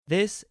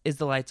This is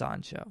The Lights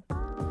On Show.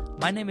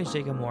 My name is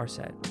Jacob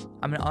Morset.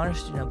 I'm an honor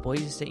student at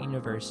Boise State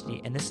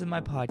University, and this is my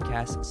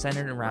podcast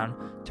centered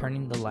around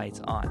turning the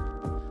lights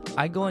on.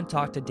 I go and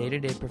talk to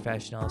day-to-day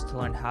professionals to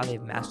learn how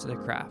they've mastered their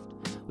craft.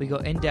 We go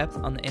in-depth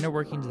on the inner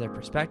workings of their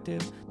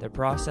perspective, their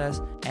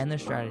process, and their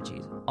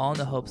strategies, all in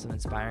the hopes of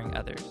inspiring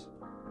others.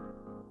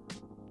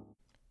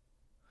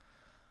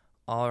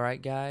 All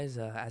right, guys,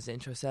 as the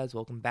intro says,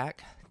 welcome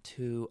back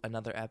to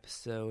another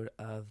episode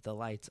of The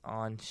Lights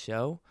On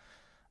Show.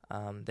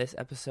 This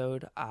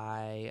episode,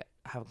 I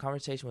have a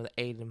conversation with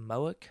Aiden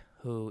Mowick,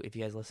 who, if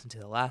you guys listened to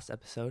the last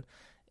episode,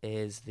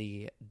 is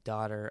the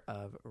daughter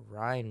of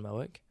Ryan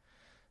Mowick.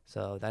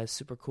 So that is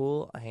super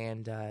cool,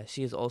 and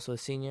she is also a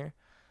senior,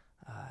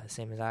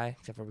 same as I,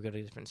 except for we go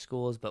to different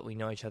schools, but we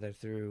know each other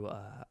through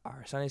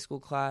our Sunday school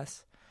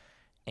class.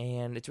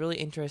 And it's a really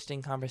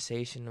interesting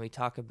conversation. We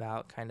talk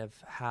about kind of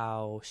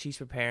how she's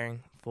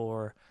preparing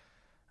for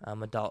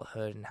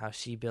adulthood and how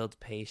she builds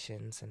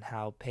patience and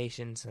how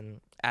patience and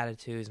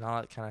attitudes and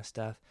all that kind of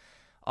stuff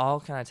all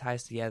kind of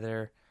ties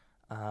together.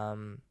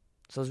 So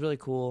it's really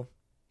cool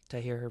to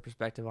hear her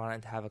perspective on it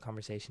and to have a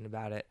conversation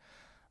about it.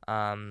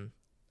 In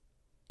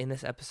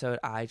this episode,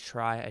 I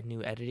try a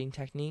new editing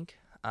technique.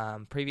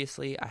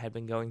 Previously, I had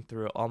been going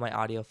through all my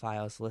audio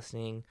files,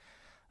 listening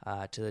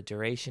to the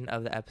duration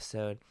of the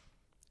episode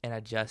and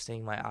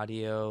adjusting my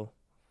audio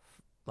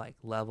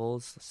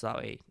levels so that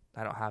way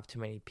I don't have too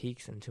many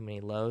peaks and too many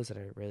lows that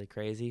are really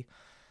crazy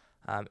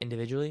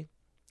individually,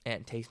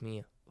 and it takes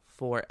me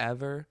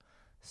forever.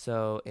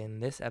 So in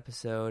this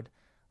episode,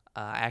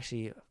 I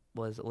actually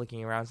was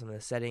looking around some of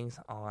the settings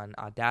on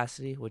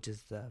Audacity, which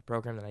is the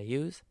program that I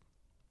use,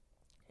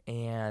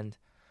 and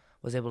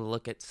was able to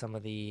look at some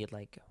of the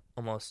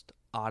almost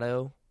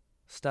auto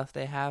stuff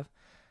they have,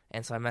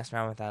 and so I messed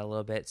around with that a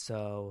little bit.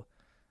 So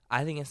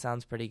I think it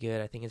sounds pretty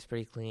good. I think it's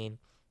pretty clean.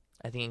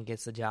 I think it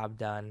gets the job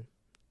done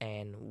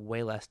in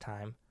way less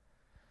time.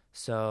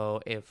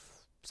 So if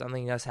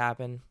something does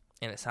happen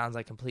and it sounds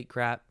like complete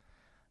crap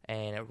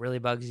and it really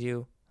bugs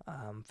you,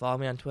 follow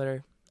me on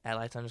Twitter at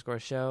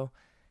lights_show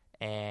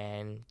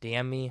and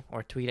DM me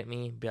or tweet at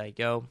me. Be like,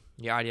 yo,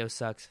 your audio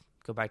sucks.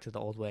 Go back to the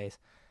old ways.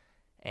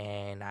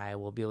 And I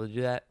will be able to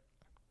do that.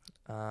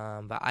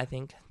 But I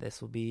think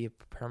this will be a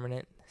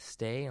permanent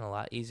stay and a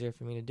lot easier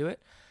for me to do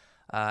it.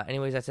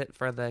 Anyways, that's it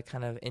for the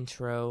kind of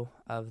intro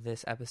of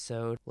this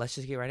episode. Let's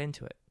just get right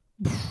into it.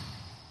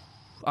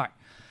 All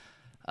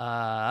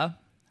right.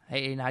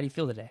 Hey, Aiden, how do you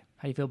feel today?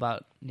 How do you feel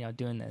about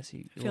doing this?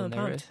 You feeling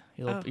nervous?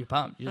 Pumped. You're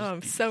pumped.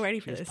 I'm so ready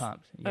for you're this. Just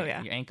pumped.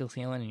 Yeah. Your ankle's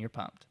healing and you're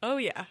pumped. Oh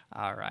yeah.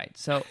 All right.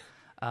 So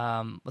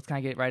let's kind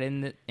of get right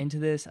into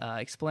this.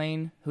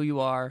 Explain who you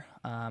are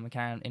and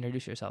kind of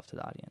introduce yourself to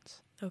the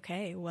audience.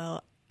 Okay.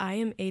 Well, I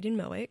am Aiden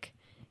Mowick,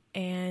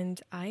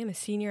 and I am a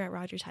senior at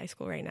Rogers High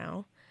School right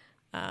now.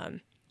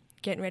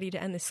 Getting ready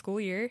to end the school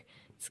year.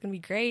 It's gonna be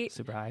great.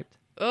 Super hyped.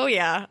 Oh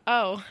yeah.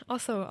 Oh,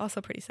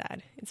 also pretty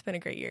sad. It's been a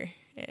great year,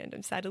 and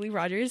I'm sad to leave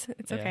Rogers.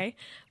 It's okay.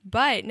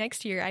 But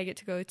next year I get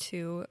to go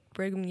to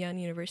Brigham Young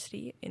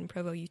University in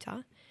Provo,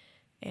 Utah.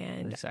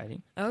 And That's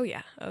exciting. Oh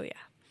yeah.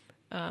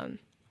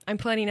 I'm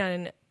planning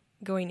on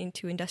going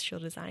into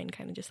industrial design,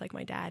 kind of just like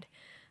my dad.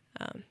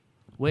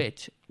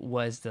 Which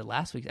was the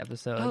last week's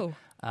episode. Oh.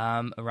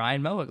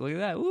 Ryan Mowick. Look at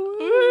that.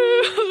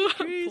 Woo!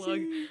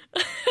 Plug.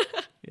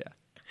 Yeah.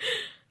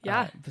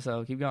 Yeah.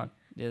 So keep going.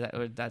 Yeah,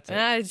 that's it. All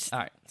right.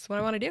 That's what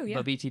I want to do. Yeah.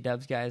 But BT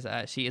Dubs, guys,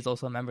 she is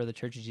also a member of the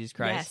Church of Jesus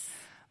Christ.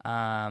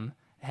 Yes.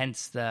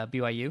 Hence the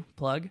BYU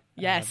plug.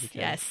 Yes.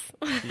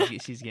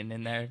 she's getting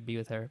in there. Be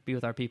with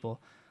our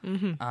people.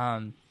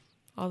 Mm-hmm.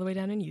 All the way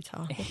down in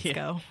Utah. Let's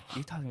go.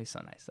 Utah's gonna be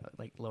so nice though.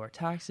 Like lower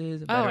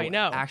taxes. Oh, I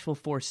know. Actual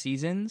 4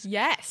 seasons.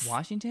 Yes.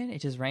 Washington, it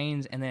just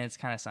rains and then it's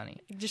kind of sunny.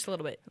 Just a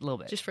little bit.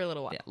 Just for a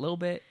little while. Yeah, a little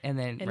bit and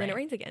then then it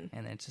rains again.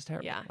 And then it's just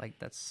terrible. Yeah.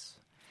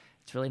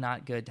 It's really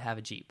not good to have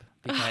a Jeep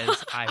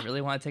because I really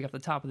want to take off the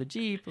top of the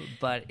Jeep,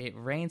 but it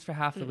rains for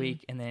half the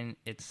week and then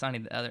it's sunny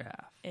the other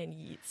half. And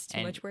it's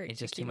too much work. It's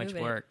just too much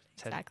work.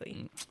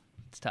 Exactly.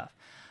 It's tough.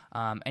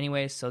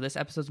 Anyways, so this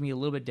episode's going to be a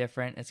little bit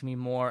different. It's going to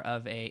be more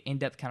of a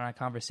in-depth kind of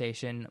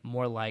conversation,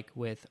 more like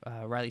with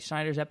Riley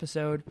Schneider's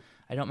episode.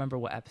 I don't remember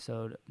what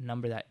episode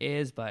number that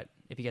is, but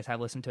if you guys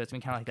have listened to it, it's going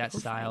to be kind of like that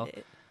style.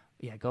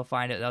 Yeah, go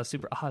find it. That was a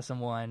super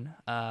awesome one.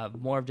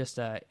 More of just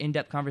a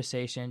in-depth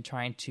conversation,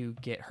 trying to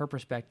get her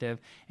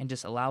perspective and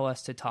just allow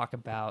us to talk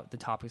about the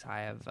topics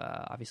I have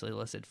obviously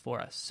listed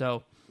for us.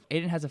 So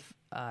Aiden has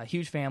a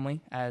huge family,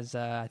 as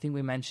I think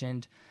we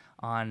mentioned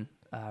on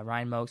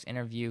Ryan Mowick's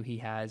interview. He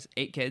has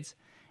 8 kids,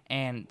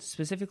 and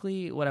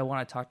specifically what I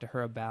want to talk to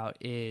her about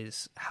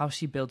is how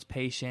she builds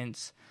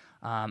patience,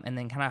 and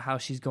then kind of how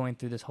she's going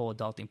through this whole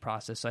adulting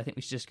process. So I think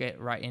we should just get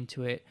right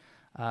into it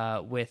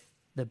with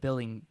the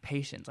building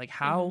patience.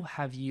 How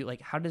have you,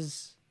 how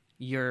does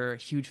your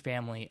huge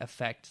family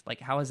affect,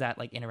 how has that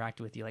interacted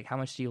with you? How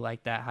much do you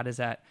like that? How does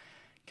that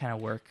kind of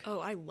work? Oh,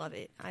 I love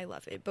it.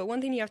 But one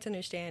thing you have to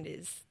understand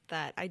is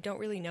that I don't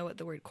really know what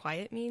the word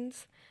quiet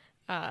means.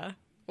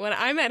 When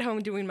I'm at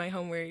home doing my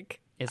homework,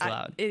 it's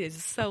loud. It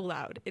is so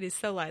loud.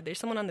 There's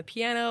someone on the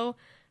piano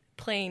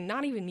playing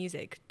not even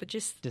music, but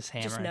just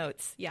hammer.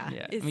 notes. Yeah.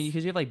 I mean,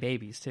 because you have like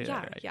babies too.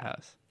 Yeah, at your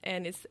house.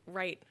 And it's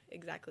right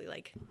exactly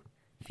like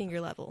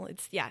finger level.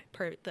 It's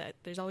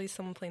there's always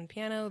someone playing the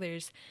piano.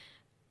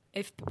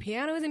 If the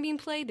piano isn't being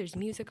played, there's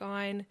music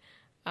on.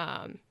 Try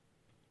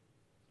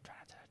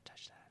not to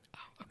touch that.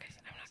 Oh, okay.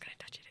 I'm not gonna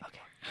touch it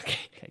anymore.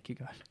 Okay, keep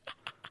going.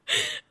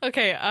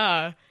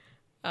 Okay.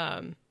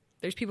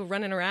 There's people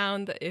running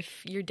around.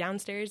 If you're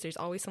downstairs, there's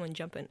always someone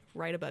jumping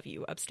right above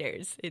you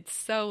upstairs. It's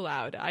so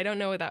loud. I don't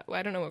know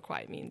what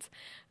quiet means.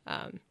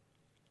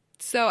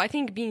 So I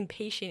think being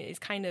patient is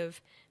kind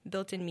of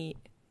built in me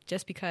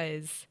just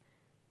because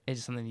it's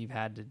just something you've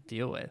had to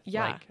deal with.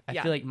 Yeah. I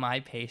feel like my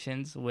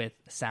patience with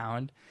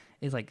sound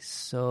is like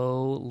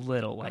so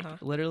little.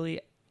 Like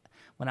literally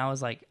when I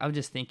was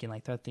just thinking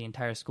like throughout the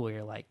entire school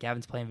year, like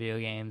Gavin's playing video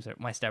games or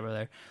my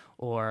stepbrother,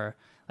 or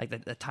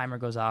like the timer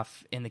goes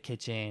off in the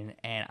kitchen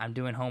and I'm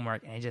doing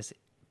homework and it just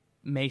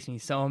makes me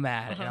so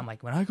mad. And I'm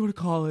like, when I go to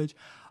college,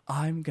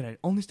 I'm going to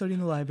only study in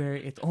the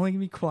library. It's only going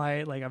to be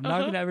quiet. Like I'm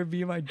not going to ever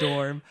be in my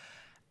dorm.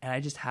 And I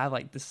just have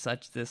like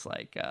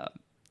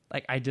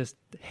I just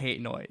hate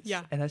noise.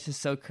 Yeah. And that's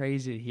just so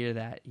crazy to hear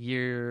that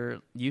you're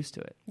used to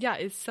it. Yeah,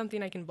 it's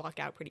something I can block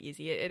out pretty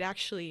easy.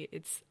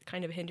 It's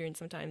kind of a hindrance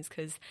sometimes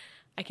because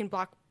I can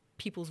block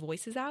people's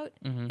voices out.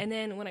 And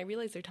then when I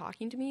realize they're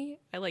talking to me,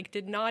 I like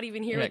did not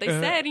even hear what they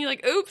said. And you're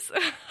like, oops.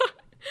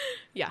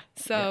 Yeah.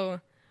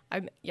 So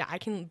I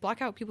can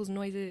block out people's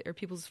noises or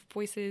people's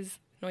voices,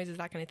 noises,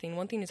 that kind of thing.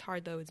 One thing is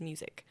hard though is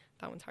music.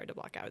 That one's hard to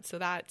block out. So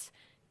that's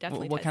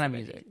definitely what kind of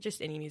music?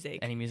 Just any music.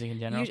 Any music in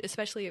general?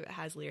 Especially if it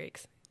has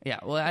lyrics. Yeah,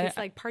 well, it's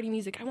like party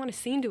music. I want to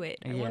sing to it.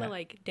 I want to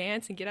like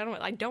dance and get out of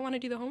it. I don't want to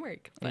do the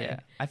homework. But. Yeah,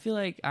 I feel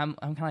like I'm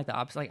kind of like the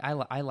opposite. Like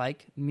I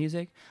like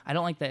music. I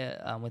don't like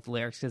the with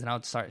lyrics because then I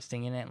would start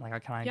singing it and like I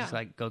kind of just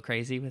like go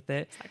crazy with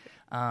it.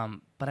 Exactly.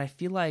 But I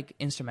feel like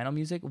instrumental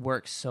music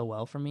works so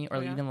well for me,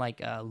 or even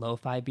like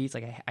lo-fi beats.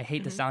 Like I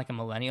hate to sound like a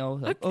millennial,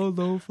 like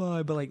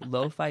lo-fi, but like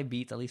lo-fi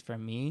beats, at least for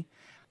me,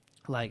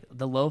 like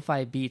the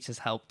lo-fi beats has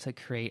helped to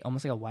create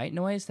almost like a white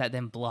noise that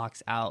then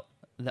blocks out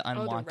the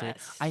unwanted.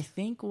 I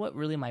think what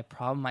really my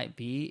problem might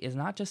be is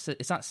not just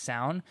it's not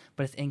sound,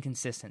 but it's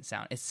inconsistent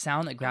sound. It's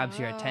sound that grabs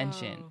your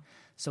attention.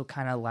 So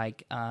kind of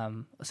like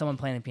someone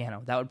playing the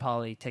piano, that would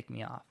probably tick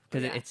me off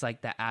because it's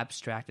like the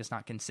abstract. It's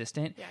not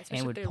consistent,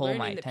 and would pull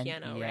my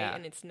attention. Piano, right?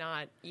 And it's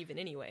not even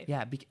anyway.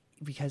 Yeah,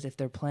 because if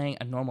they're playing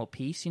a normal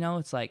piece,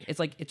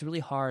 it's really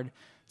hard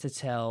to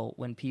tell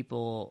when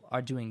people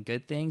are doing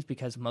good things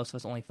because most of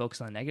us only focus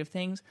on the negative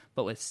things.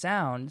 But with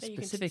sound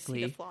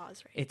specifically, see the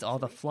flaws, right? It's all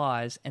the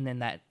flaws, and then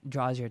that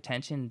draws your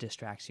attention and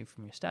distracts you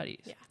from your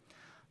studies. Yeah.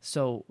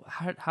 So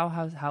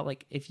how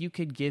like if you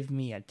could give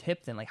me a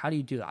tip, then like how do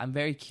you do that? I'm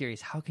very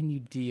curious. How can you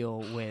deal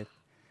with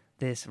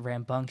this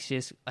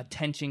rambunctious,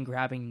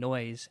 attention-grabbing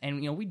noise?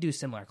 And we do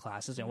similar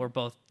classes, and we're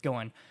both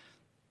going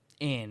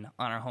in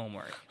on our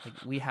homework.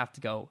 Like we have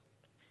to go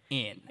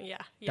in. Yeah.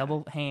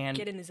 Double hand.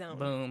 Get in the zone.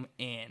 Boom,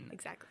 in.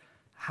 Exactly.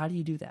 How do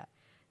you do that?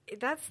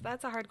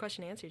 That's a hard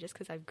question to answer just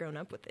because I've grown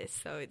up with this.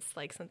 So it's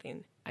like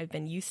something I've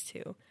been used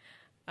to.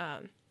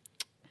 I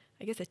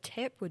guess a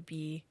tip would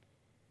be...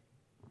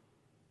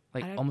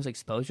 Like almost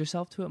expose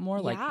yourself to it more?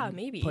 Yeah, like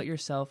maybe. Put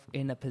yourself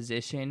in a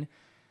position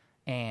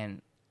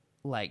and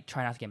like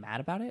try not to get mad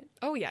about it?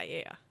 Oh, yeah.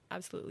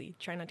 Absolutely.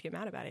 Try not to get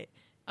mad about it.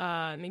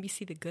 Maybe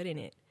see the good in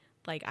it.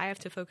 Like I have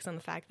to focus on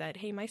the fact that,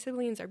 hey, my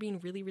siblings are being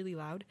really, really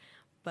loud,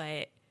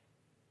 but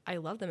I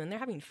love them and they're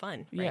having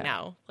fun right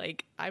now.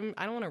 Like I don't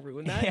want to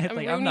ruin that. I'm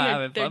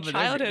ruining their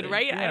childhood,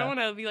 right? Yeah. I don't want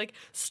to be like,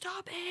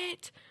 stop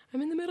it.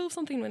 I'm in the middle of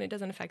something when it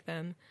doesn't affect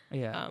them.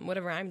 Yeah.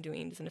 Whatever I'm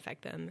doing doesn't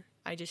affect them.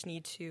 I just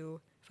need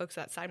to focus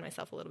outside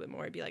myself a little bit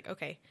more and be like,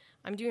 okay,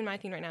 I'm doing my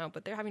thing right now,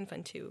 but they're having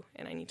fun too,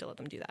 and I need to let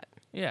them do that.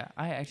 Yeah,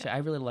 I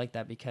really like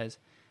that because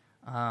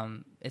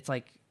it's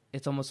like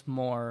it's almost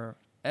more.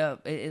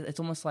 It's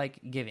almost like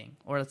giving,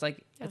 or it's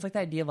like the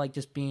idea of like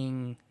just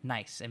being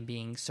nice and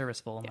being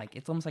serviceful, and like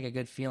it's almost like a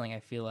good feeling. I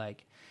feel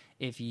like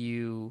if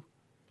you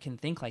can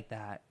think like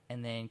that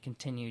and then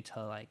continue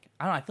to like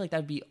I feel like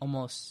that'd be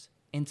almost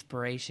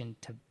inspiration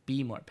to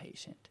be more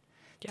patient.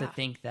 To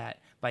think that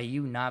by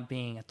you not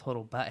being a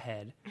total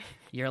butthead,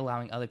 you're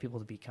allowing other people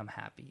to become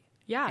happy.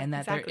 Yeah, and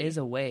that there is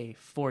a way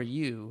for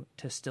you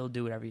to still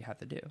do whatever you have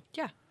to do.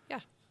 Yeah.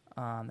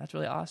 That's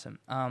really awesome.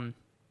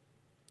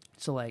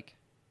 So like.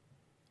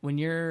 When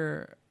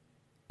you're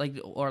like,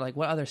 or like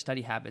what other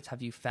study habits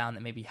have you found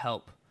that maybe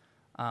help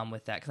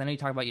with that? Because I know you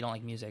talk about you don't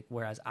like music,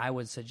 whereas I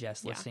would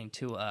suggest listening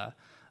to a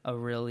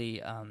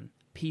really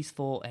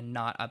peaceful and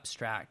not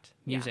abstract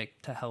music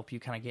to help you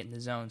kind of get in the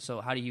zone.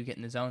 So how do you get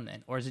in the zone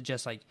then? Or is it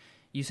just like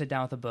you sit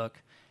down with a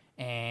book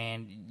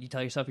and you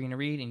tell yourself you're going to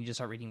read and you just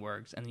start reading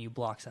words and then you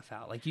block stuff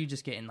out? Like you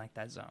just get in like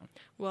that zone.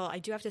 Well, I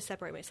do have to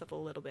separate myself a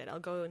little bit. I'll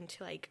go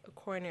into like a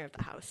corner of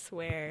the house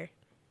where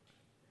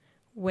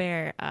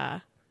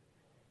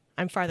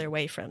I'm farther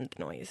away from the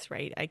noise,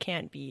 right? I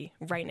can't be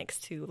right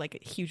next to like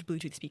a huge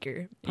Bluetooth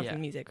speaker pumping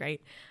music,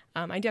 right?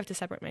 I do have to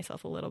separate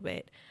myself a little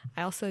bit.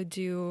 I also I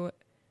do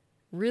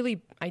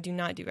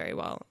not do very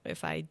well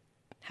if I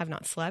have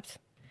not slept.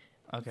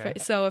 Okay.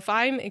 So if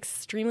I'm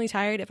extremely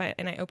tired,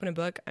 and I open a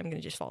book, I'm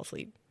gonna just fall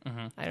asleep.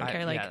 Mm-hmm. I don't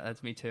care yeah,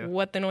 that's me too.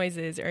 what the noise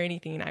is or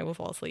anything. I will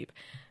fall asleep.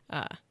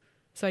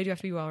 So I do have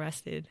to be well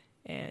rested,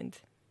 and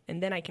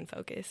then I can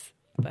focus.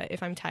 But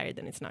if I'm tired,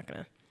 then it's not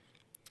gonna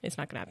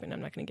happen.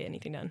 I'm not gonna get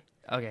anything done.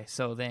 Okay,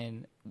 so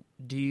then,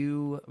 do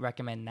you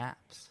recommend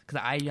naps?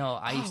 Because I know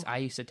I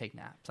used to take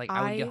naps. Like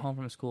I would get home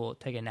from school,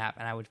 take a nap,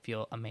 and I would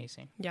feel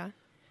amazing. Yeah,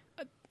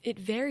 it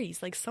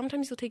varies. Like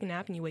sometimes you'll take a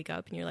nap and you wake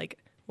up and you're like,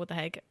 "What the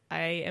heck? I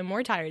am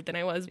more tired than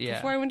I was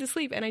before I went to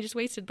sleep, and I just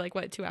wasted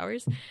 2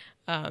 hours."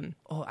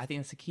 I think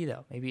that's the key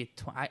though. Maybe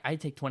I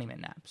take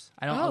 20-minute naps.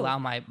 I don't allow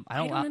my. I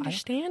don't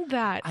understand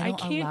that. I I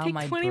can't take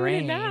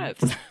 20-minute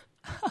naps.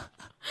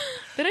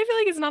 Then I feel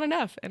like it's not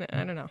enough, and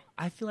I don't know.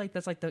 I feel like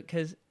that's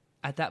because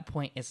at that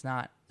point it's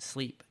not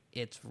sleep,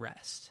 it's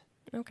rest.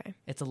 Okay.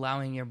 It's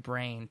allowing your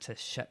brain to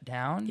shut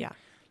down. Yeah.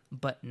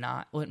 But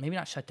maybe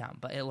not shut down,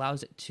 but it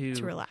allows it to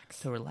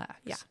relax.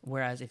 Yeah.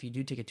 Whereas if you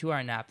do take a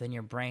 2-hour nap, then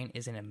your brain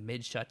is in a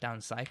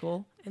mid-shutdown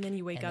cycle. And then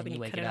you wake up and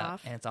you cut it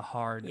off. And it's a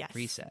hard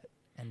reset.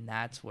 And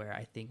that's where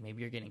I think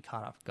maybe you're getting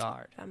caught off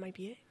guard. That might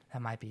be it.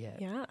 That might be it.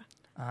 Yeah.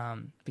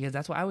 Because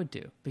that's what I would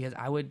do. Because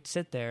I would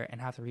sit there and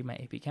have to read my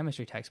AP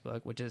chemistry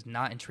textbook, which is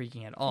not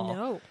intriguing at all.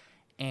 No.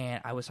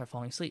 And I would start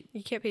falling asleep.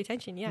 You can't pay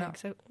attention,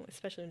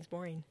 especially when it's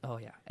boring. Oh,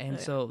 yeah. And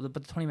but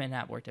the 20-minute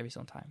nap worked every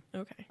single time.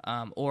 Okay.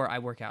 Or I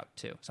work out,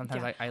 too.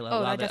 Sometimes I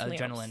allow the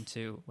adrenaline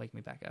to wake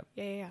me back up.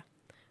 Yeah.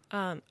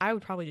 I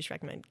would probably just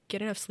recommend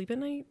get enough sleep at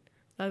night.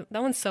 That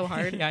one's so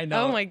hard. Yeah, I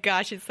know. Oh, my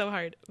gosh, it's so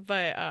hard.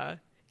 But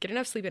get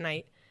enough sleep at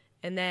night.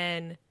 And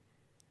then,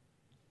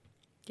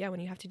 when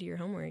you have to do your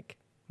homework.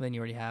 Then you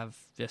already have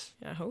just...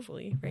 Yeah,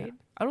 hopefully, right? Yeah.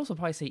 I'd also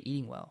probably say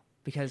eating well.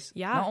 Because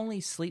not only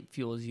sleep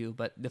fuels you,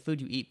 but the food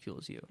you eat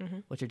fuels you. Mm-hmm.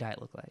 What's your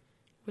diet look like?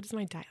 What is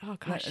my diet? Oh,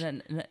 gosh.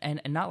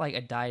 And not like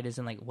a diet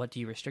isn't like what do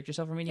you restrict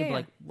yourself from eating,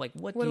 but like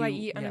what do I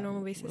eat on a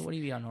normal basis? What do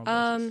you eat on a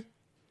normal basis?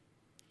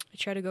 I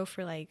try to go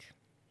for in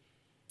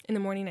the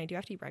morning I do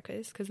have to eat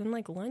breakfast because then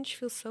lunch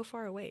feels so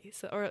far away.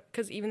 So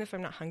because even if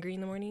I'm not hungry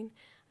in the morning,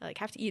 I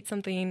have to eat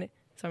something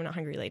so I'm not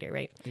hungry later,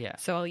 right? Yeah.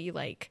 So I'll eat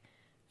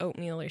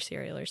oatmeal or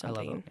cereal or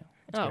something. I love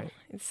oatmeal. Great.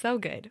 It's so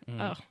good.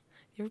 Mm. Oh.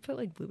 You ever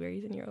put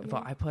blueberries in your oatmeal?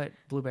 Well, I put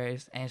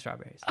blueberries and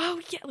strawberries. Oh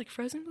yeah,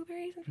 frozen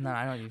blueberries? No,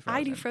 I don't do frozen.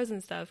 I do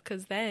frozen stuff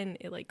because then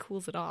it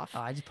cools it off.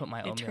 Oh, I just put my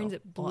oatmeal. It turns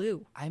it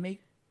blue. I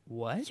make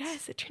what?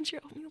 Yes, it turns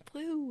your oatmeal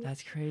blue.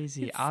 That's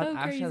crazy. It's so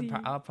crazy.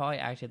 I'll probably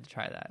actually have to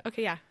try that.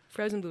 Okay, yeah,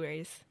 frozen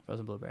blueberries.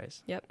 Frozen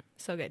blueberries. Yep,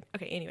 so good.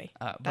 Okay, anyway,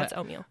 that's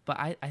oatmeal. But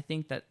I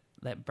think that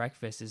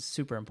breakfast is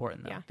super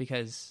important though,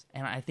 because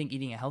I think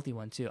eating a healthy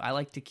one too. I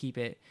like to keep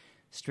it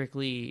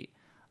strictly.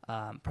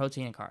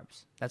 Protein and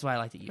carbs. That's what I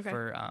like to eat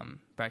for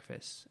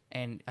breakfast.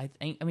 And I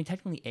mean,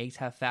 technically eggs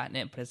have fat in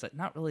it, but it's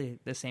not really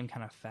the same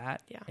kind of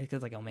fat. Yeah, it's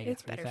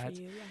omega-3 fats.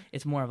 For you, yeah.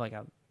 It's more of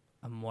a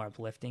more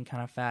uplifting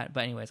kind of fat.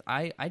 But anyways,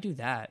 I do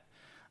that,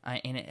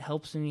 and it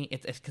helps me.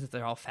 It's because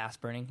they're all fast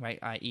burning, right?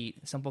 I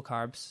eat simple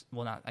carbs.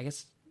 Well, not I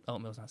guess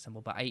oatmeal's not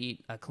simple, but I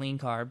eat a clean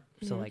carb.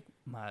 Mm-hmm. So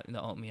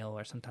the oatmeal,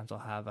 or sometimes I'll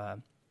have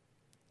a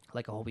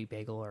whole wheat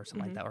bagel or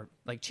something like that, or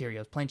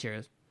Cheerios, plain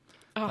Cheerios.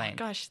 Oh my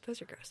gosh,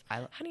 those are gross.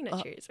 Honey Nut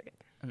Cheerios are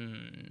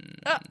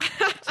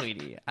good.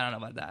 Sweetie, I don't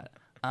know about that.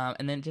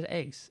 And then just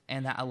eggs,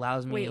 and that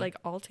allows me. Wait,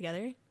 all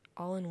together,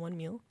 all in one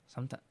meal?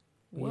 Sometimes.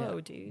 Whoa,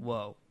 dude.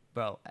 Whoa,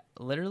 bro!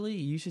 Literally,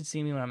 you should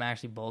see me when I'm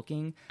actually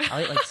bulking.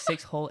 I'll eat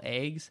 6 whole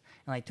eggs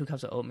and 2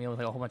 cups of oatmeal with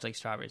a whole bunch of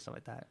strawberries, stuff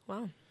like that.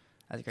 Wow,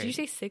 that's crazy. Did you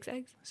say 6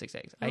 eggs? 6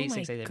 eggs. I eat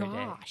 6 eggs every day. Oh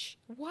my gosh,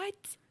 what?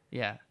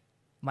 Yeah,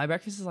 my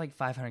breakfast is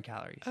 500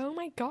 calories. Oh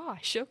my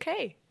gosh.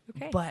 Okay.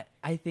 But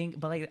I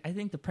think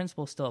the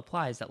principle still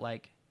applies that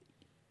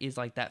is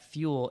that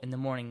fuel in the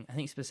morning. I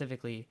think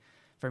specifically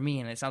for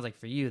me, and it sounds like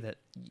for you, that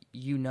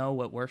you know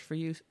what works for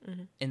you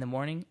in the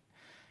morning,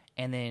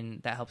 and then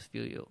that helps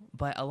fuel you.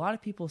 But a lot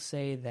of people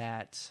say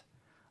that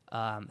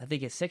they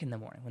get sick in the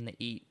morning when they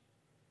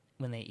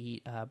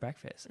eat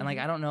breakfast, and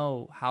I don't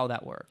know how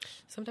that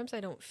works. Sometimes I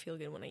don't feel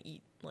good when I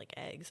eat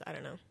eggs. I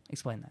don't know.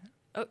 Explain that.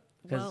 Oh,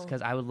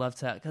 because I would love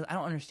to. Because I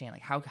don't understand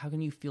how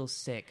can you feel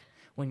sick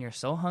when you're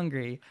so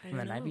hungry from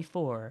the night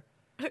before,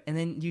 and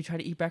then you try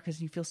to eat breakfast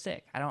and you feel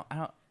sick. I don't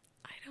know.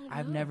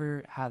 I've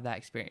never had that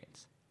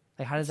experience.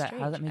 How does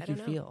that make you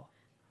feel?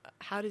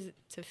 How does it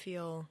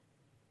feel?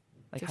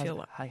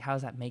 How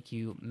does that make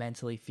you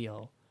mentally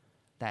feel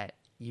that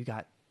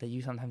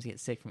you sometimes get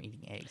sick from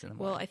eating eggs in the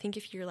morning? Well, I think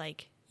if you're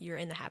you're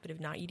in the habit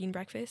of not eating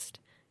breakfast,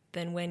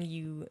 then when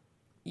you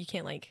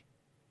can't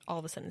all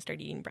of a sudden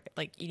start eating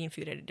eating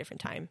food at a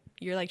different time.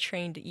 You're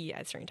trained to eat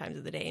at certain times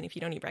of the day, and if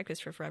you don't eat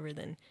breakfast for forever,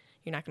 then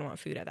you're not going to want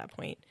food at that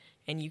point,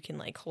 and you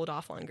can hold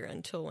off longer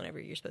until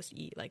whenever you're supposed to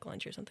eat,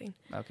 lunch or something.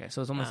 Okay,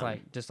 so it's almost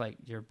just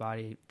your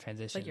body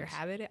transitions, your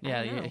habit.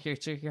 Yeah,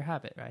 your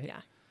habit, right?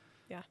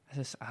 Yeah. It's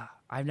just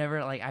I've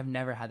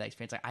never had that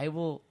experience. I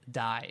will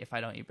die if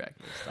I don't eat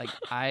breakfast.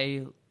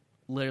 I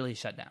literally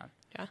shut down.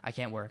 Yeah. I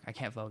can't work. I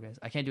can't focus.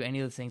 I can't do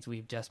any of the things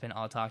we've just been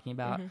all talking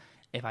about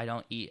if I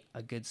don't eat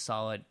a good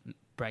solid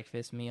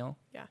breakfast meal.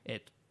 Yeah.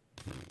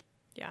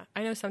 Yeah.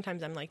 I know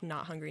sometimes I'm like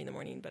not hungry in the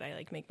morning, but I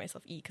like make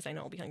myself eat because I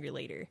know I'll be hungry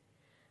later.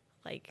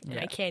 Like, and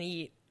I can't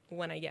eat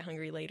when I get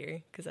hungry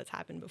later because that's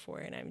happened before.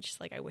 And I'm just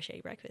like, I wish I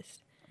ate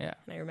breakfast. Yeah.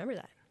 And I remember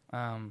that.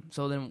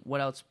 So then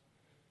what else,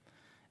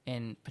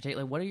 in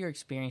particular, what are your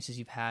experiences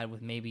you've had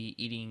with maybe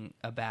eating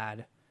a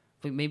bad,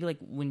 maybe like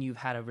when you've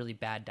had a really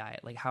bad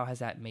diet, like how has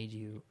that made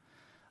you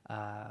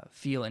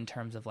feel in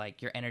terms of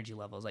like your energy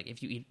levels? Like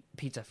if you eat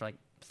pizza for like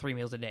 3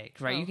 meals a day,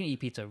 right? You can eat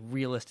pizza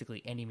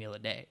realistically any meal a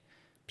day.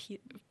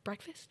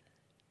 Breakfast?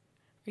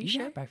 Are you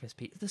sure? Breakfast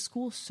pizza. The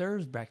school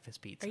serves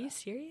breakfast pizza. Are you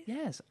serious?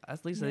 Yes,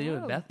 at least they do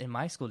it Beth in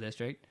my school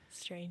district.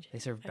 Strange. They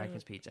serve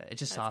breakfast pizza. It's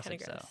just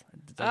sausage though.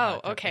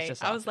 Oh, okay.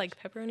 I was like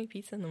pepperoni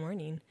pizza in the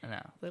morning. No.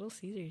 Little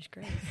Caesars,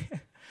 gross.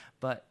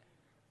 But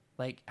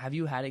like, have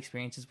you had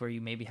experiences where you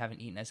maybe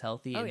haven't eaten as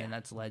healthy, and then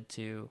that's led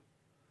to?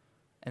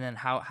 And then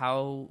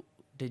how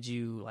did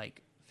you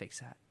like fix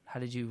that? How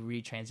did you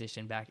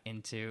retransition back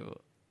into?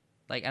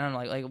 Like, I don't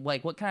know,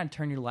 like what kind of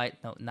turn your light?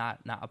 No, not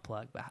a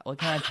plug, but what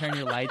kind of turn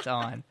your lights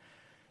on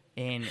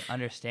in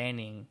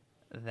understanding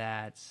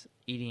that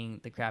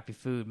eating the crappy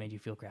food made you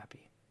feel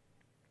crappy?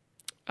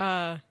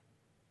 You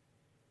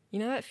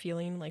know that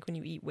feeling like when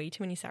you eat way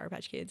too many Sour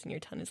Patch Kids and your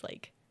tongue is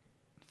like,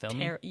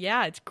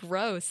 yeah, it's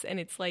gross, and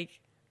it's like,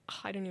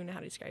 I don't even know how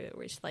to describe it.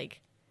 Where it's like,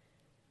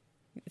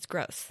 it's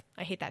gross.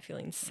 I hate that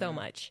feeling so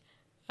much,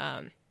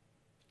 and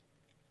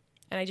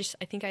I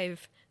think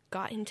I've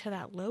gotten to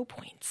that low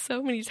point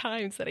so many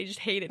times that I just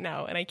hate it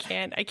now, and I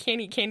can't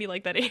eat candy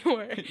like that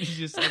anymore.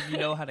 you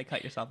know how to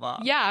cut yourself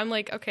off. Yeah, I'm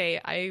like, okay,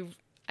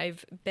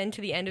 I've been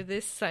to the end of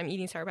this, so I'm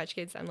eating Sour Patch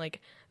Kids. I'm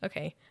like,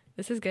 okay,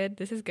 this is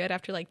good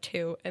after like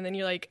 2, and then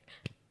you're like,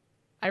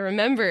 I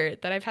remember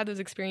that I've had those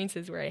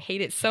experiences where I hate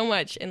it so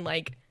much in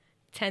like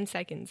 10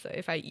 seconds.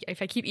 If I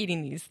keep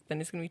eating these, then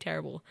it's gonna be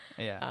terrible.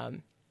 Yeah.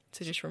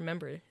 So just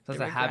remember. So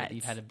it's a habit that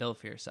you've had to build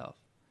for yourself.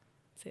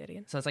 Say it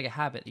again. So it's like a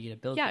habit that you got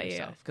to build for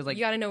yourself. Because like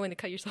you got to know when to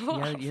cut yourself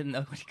off. You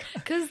know when to cut.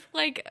 Because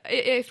like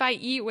if I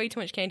eat way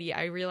too much candy,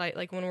 I realize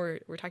like when we're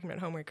talking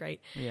about homework,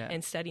 right? Yeah.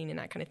 And studying and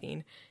that kind of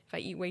thing. If I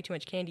eat way too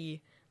much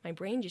candy, my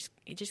brain just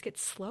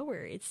gets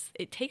slower.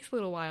 It takes a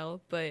little while,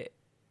 but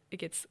it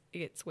gets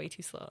way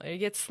too slow. It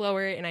gets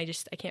slower, and I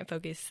can't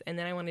focus. And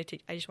then I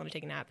just want to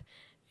take a nap.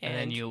 And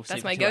then you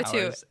that's my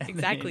go-to.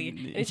 Exactly. And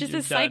it's just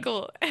a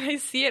cycle, and I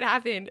see it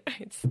happen.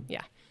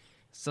 Yeah.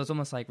 So it's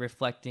almost like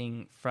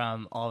reflecting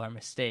from all of our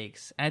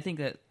mistakes. And I think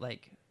that,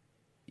 like,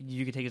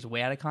 you could take this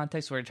way out of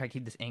context. So we're going to try to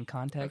keep this in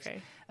context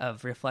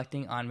of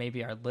reflecting on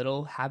maybe our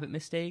little habit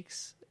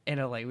mistakes. And,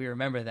 like, we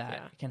remember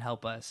that can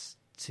help us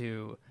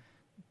to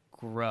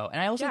grow.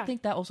 And I also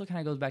think that also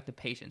kind of goes back to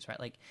patience, right?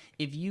 Like,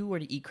 if you were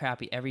to eat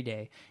crappy every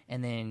day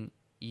and then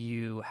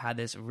you had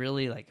this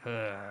really, like,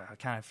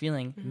 kind of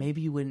feeling,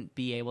 maybe you wouldn't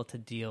be able to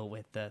deal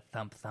with the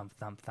thump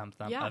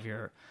of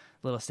your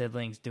little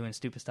siblings doing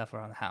stupid stuff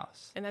around the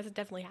house. And that's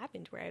definitely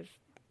happened where I've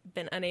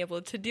been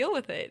unable to deal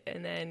with it,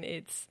 and then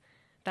it's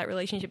that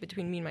relationship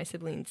between me and my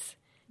siblings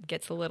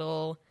gets a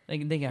little they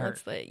get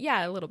hurt.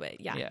 A little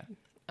bit.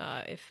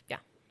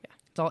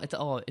 It's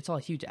all a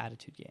huge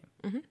attitude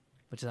game,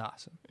 which is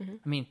awesome.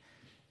 I mean,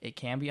 it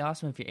can be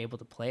awesome if you're able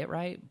to play it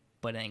right,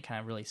 but then it kind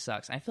of really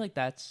sucks. And I feel like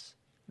it's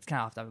kind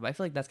of off topic, but I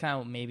feel like that's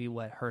kind of maybe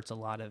what hurts a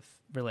lot of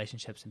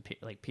relationships and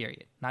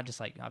period. Not just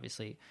like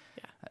obviously,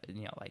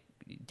 like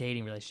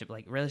dating relationship,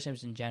 like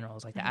relationships in general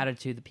is like the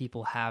attitude that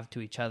people have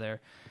to each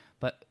other.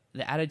 But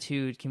the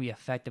attitude can be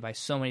affected by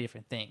so many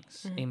different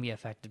things. It can be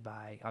affected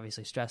by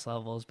obviously stress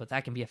levels, but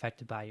that can be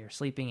affected by your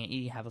sleeping and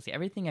eating habits.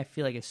 Everything I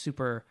feel like is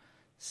super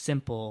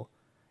simple,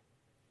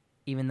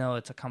 even though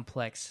it's a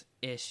complex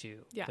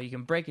issue. Yeah. But you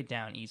can break it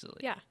down easily.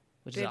 Yeah.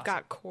 Which They've is awesome.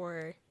 got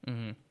core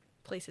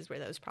places where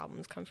those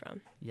problems come from.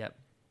 Yep.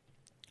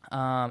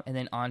 And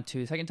then on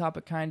to the second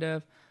topic, kind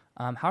of.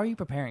 How are you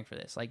preparing for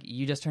this? Like,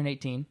 you just turned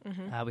 18.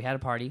 We had a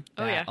party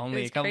that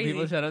only a couple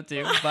people showed up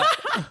to,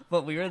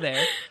 but we were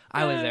there.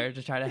 I was there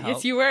to try to help.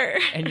 Yes, you were.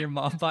 And your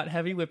mom bought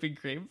heavy whipping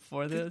cream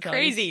for the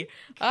crazy.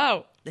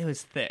 Oh, it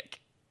was thick.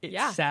 It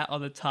sat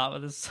on the top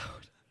of the soda.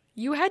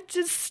 You had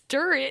to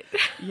stir it.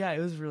 Yeah, it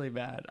was really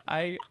bad.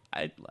 I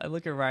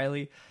look at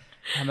Riley,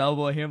 I'm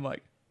elbowing him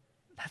like,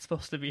 that's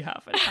supposed to be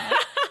half and half.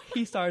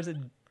 He starts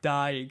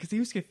dying because he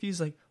was confused.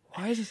 Like,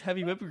 why is this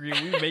heavy whipping cream?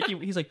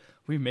 He's like,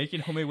 we making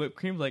homemade whipped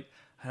cream? Like,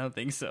 I don't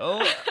think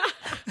so.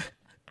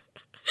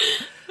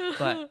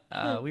 But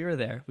we were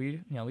there.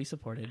 We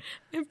supported.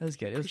 It was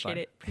good. It was fun.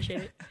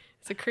 Appreciate it.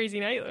 It's a crazy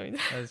night.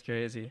 That was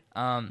crazy.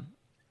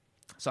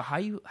 So how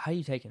you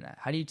taking that?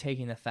 How do you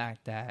taking the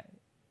fact that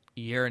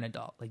you're an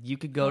adult? Like, you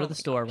could go to the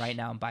store right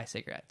now and buy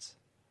cigarettes.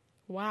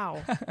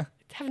 Wow. I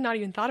have not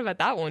even thought about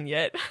that one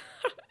yet.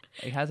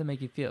 It has to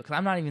make you feel, because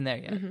I'm not even there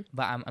yet.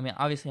 But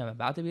obviously I'm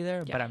about to be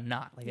there, but I'm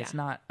not. Like, it's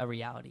not a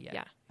reality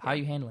yet. How are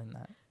you handling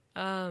that?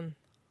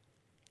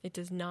 It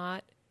does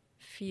not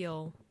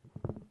feel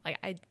like,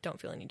 I don't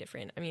feel any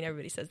different. I mean,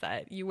 everybody says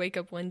that. You wake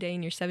up one day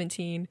and you're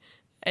 17,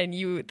 and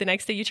the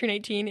next day you turn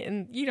 18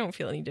 and you don't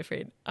feel any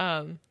different.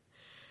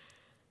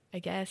 I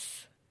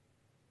guess,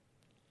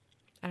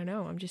 I don't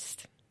know.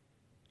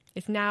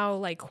 It's now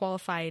like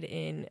qualified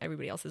in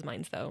everybody else's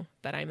minds, though,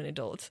 that I'm an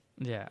adult.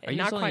 Yeah. Are And you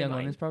not still in the quite Young mine.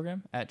 Women's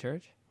Program at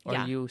church? Or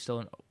Yeah. are you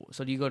still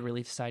so do you go to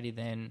Relief Society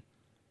then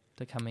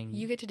to coming?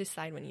 You get to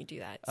decide when you do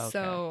that. Okay.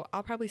 So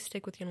I'll probably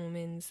stick with Young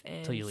Women's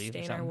and Till you leave or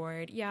stay in our something?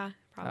 ward. Yeah,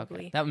 probably.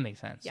 Okay. That would make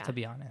sense, Yeah. to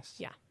be honest.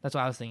 Yeah. That's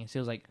what I was thinking. So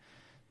it was like,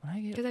 when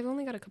I get... Because I've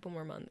only got a couple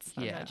more months.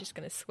 I'm Yeah. not just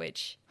going to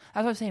switch.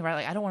 That's what I'm saying, right?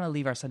 Like, I don't want to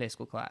leave our Sunday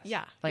school class.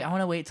 Yeah. Like, I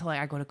want to wait till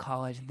like I go to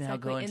college and then I'll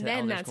go into And then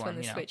elder that's quorum, when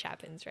the you know? switch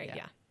happens, right? Yeah.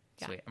 Yeah.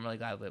 Yeah. Sweet. I'm really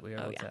glad that we were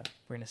able to...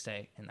 We're going to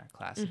stay in that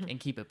class and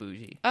keep it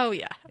bougie. Oh,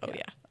 yeah. Oh,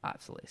 yeah.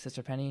 Absolutely.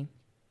 Sister Penny,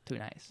 too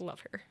nice.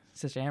 Love her.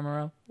 Sister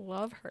Amaro,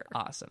 Love her.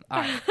 awesome.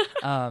 All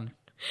right.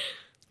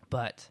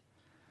 But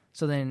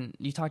so then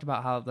you talked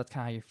about how that's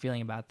kind of how you're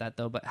feeling about that,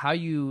 though. But how are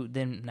you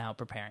then now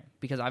preparing?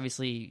 Because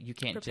obviously you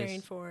can't Preparing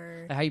just for...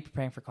 like, how are you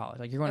preparing for college?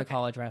 Like you're going to Okay.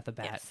 college right off the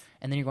bat, Yes.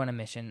 and then you're going to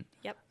mission.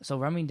 Yep. So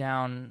run me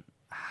down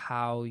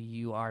how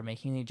you are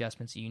making the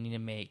adjustments that you need to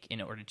make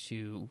in order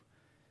to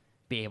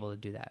be able to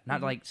do that.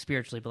 Not like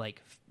spiritually, but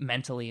like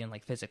mentally and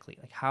like physically.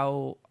 Like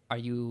how are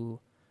you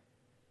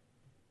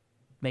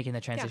making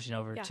the transition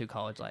over yeah. to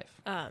college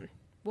life?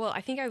 Well,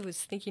 I think I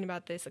was thinking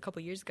about this a couple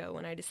years ago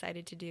when I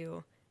decided to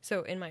do...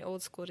 So in my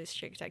old school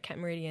district at Kent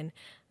Meridian,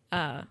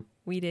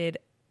 we did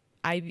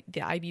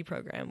the IB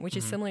program, which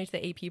is similar to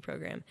the AP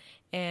program.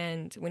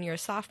 And when you're a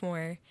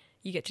sophomore,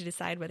 you get to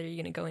decide whether you're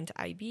going to go into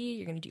IB,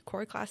 you're going to do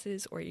core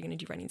classes, or you're going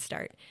to do Running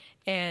Start.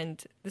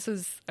 And this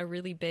was a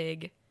really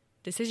big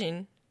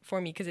decision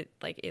for me because it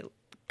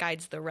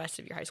guides the rest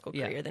of your high school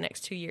career the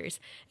next 2 years.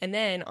 And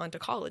then on to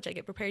college. Like,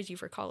 it prepares you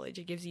for college.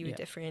 It gives you a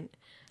different...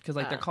 Because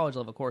like they're college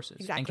level courses.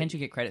 exactly. And can't you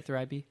get credit through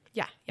IB?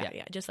 Yeah,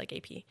 just like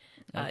AP. Okay.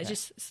 It's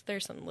just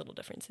there's some little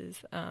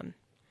differences.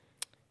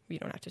 We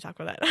don't have to talk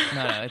about that.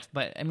 No,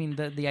 but I mean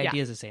the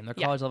idea is the same. They're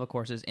college level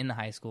courses in the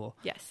high school.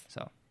 Yes.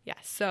 So Yeah.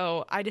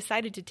 So I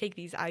decided to take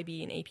these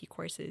IB and AP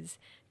courses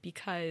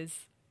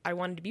because I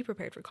wanted to be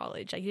prepared for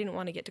college. I didn't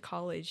want to get to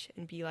college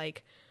and be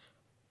like,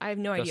 I have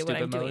no idea what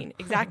I'm stupid mode. doing.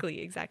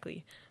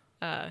 Exactly.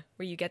 Where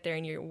you get there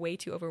and you're way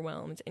too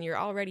overwhelmed and you're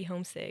already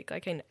homesick.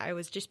 Like, I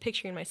was just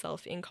picturing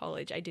myself in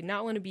college. I did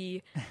not want to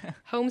be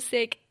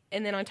homesick.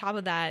 And then on top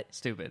of that,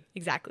 stupid.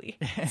 exactly.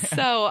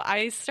 So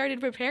I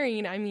started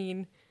preparing. I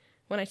mean,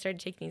 when I started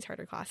taking these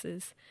harder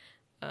classes,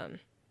 and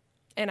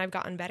I've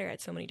gotten better at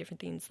so many different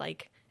things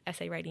like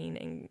essay writing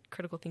and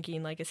critical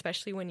thinking, like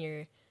especially when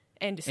you're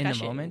in discussions.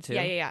 In the moment too?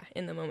 Yeah,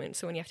 in the moment.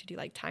 So when you have to do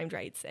like timed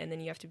writes and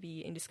then you have to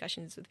be in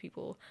discussions with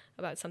people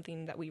about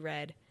something that we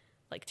read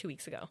like 2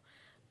 weeks ago.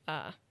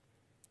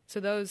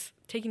 So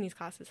taking these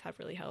classes have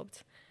really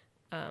helped.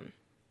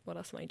 What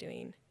else am I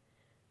doing?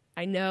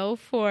 I know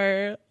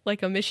for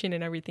like a mission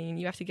and everything,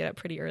 you have to get up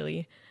pretty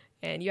early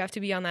and you have to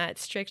be on that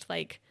strict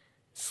like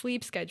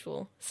sleep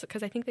schedule.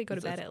 Because I think they go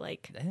to bed at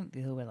like... I think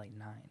they go at like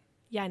 9.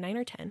 Yeah, 9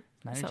 or 10.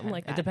 9 or something 10.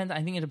 like that. It depends.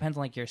 I think it depends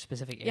on like your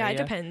specific area. Yeah, it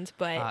depends.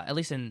 But at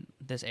least in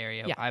this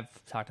area, Yeah.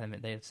 I've talked to them.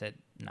 They've said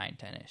 9,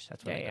 10-ish.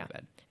 That's when they go to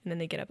bed. and then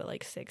they get up at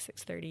like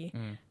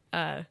 6:30.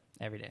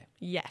 Every day.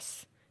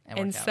 Yes. And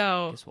And work out.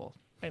 so- Get swole.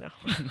 I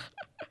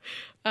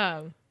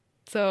know.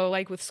 So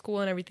like with school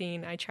and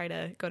everything, I try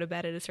to go to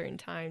bed at a certain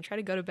time. Try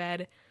to go to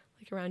bed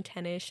like around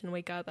 10ish and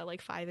wake up at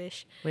like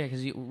 5ish. Well, yeah,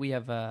 because we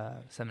have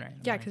seminary. In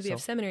the Yeah, morning, because we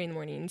have seminary in the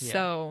morning. Yeah.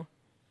 So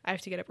I have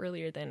to get up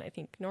earlier than I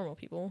think normal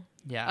people.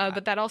 Yeah.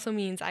 But that also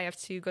means I have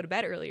to go to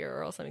bed earlier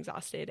or else I'm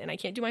exhausted and I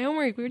can't do my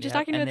homework. We were just yeah,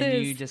 talking and about then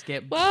this. you just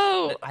get...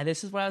 Whoa.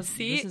 This is what I was...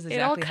 See, this is it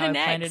all exactly how I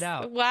connects. planned it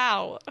out.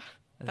 Wow. This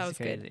That is was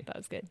crazy. good. That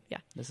was good. Yeah.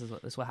 This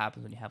is what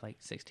happens when you have like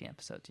 16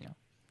 episodes, you know?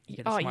 You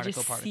get the Oh, you Smarticle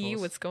just particles. see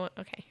what's going...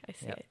 Okay, I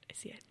see Yep. it. I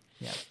see it.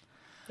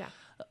 Yeah.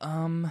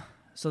 Yeah.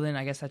 So then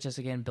I guess that's just,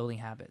 again, building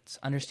habits.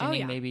 Understanding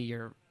yeah. maybe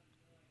your...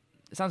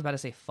 It sounds bad to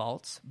say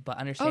faults, but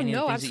understanding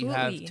no, the things that you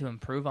absolutely. have to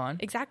improve on.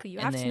 Exactly. You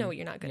And have to then- know what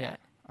you're not good yeah.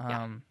 at.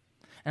 And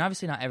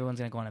obviously not everyone's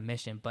going to go on a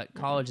mission, but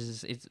college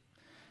is it's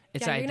the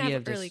Yeah, you're gonna idea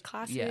have of just, early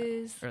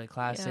classes. early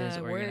classes, or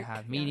you're going to work,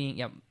 have yeah.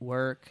 meeting,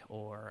 work,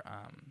 or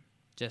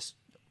just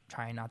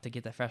trying not to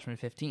get the freshman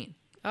 15.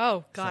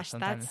 Oh gosh,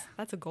 sometimes-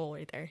 that's a goal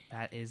right there.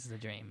 That is the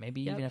dream.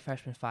 Maybe Yep. even a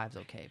freshman 5 is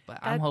okay, but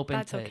I'm hoping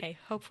that's to okay.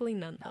 Hopefully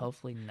none. Though.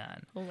 hopefully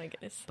none. Oh my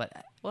goodness. But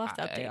We'll have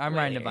to update I'm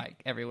riding a later.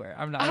 bike everywhere.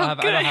 I'm not. Oh,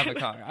 I don't have a good.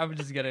 car. I'm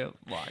just gonna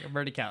walk. I'm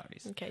burning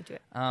calories. Okay, do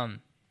it.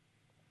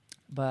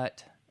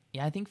 But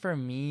yeah, I think for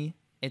me,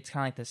 it's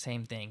kind of like the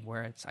same thing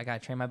where it's I gotta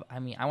train my. I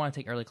mean, I want to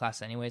take early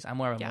classes anyways. I'm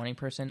more of a Yeah. morning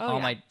person. Oh,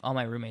 yeah. all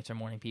my roommates are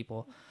morning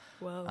people,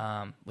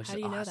 Whoa. which How is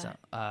do you know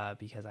awesome.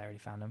 Because I already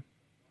found them.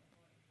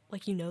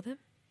 Like you know them?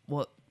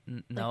 Well,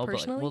 no, but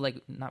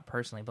personally? not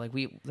personally, but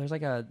there's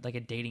like a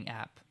dating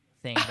app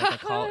thing that they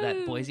call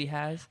that Boise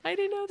has. I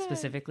didn't know that.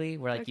 Specifically,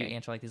 where like you Okay.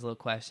 answer like these little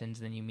questions,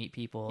 and then you meet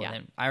people. Yeah. And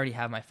then I already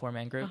have my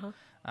 4-man group.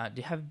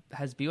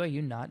 Has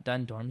BYU not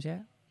done dorms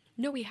yet?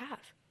 No, we have.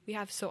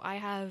 So I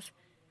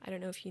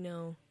don't know if you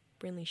know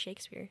Brinley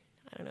Shakespeare.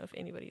 I don't know if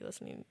anybody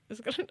listening is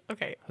gonna.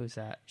 Okay, Who's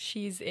that?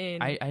 she's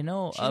in. I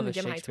know she's of in a the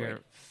Gem Heights Shakespeare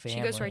ward. family.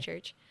 She goes to our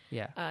church.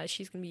 Yeah.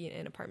 She's gonna be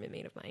an apartment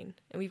mate of mine,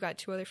 and we've got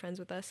 2 other friends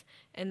with us.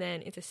 And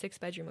then it's a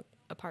 6-bedroom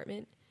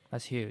apartment.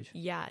 That's huge.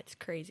 Yeah, it's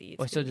crazy.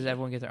 It's Oh, so gonna does be-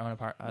 everyone get their own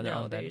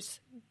No, bed? there's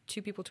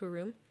 2 people to a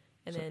room,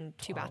 and then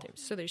 2 12.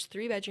 bathrooms. So there's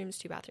 3 bedrooms,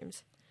 2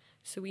 bathrooms.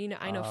 So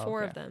I know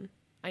 4 of them.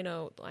 I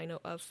know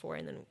of 4,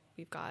 and then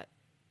we've got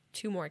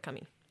 2 more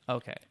coming.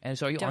 Okay. And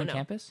so are you on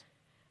campus?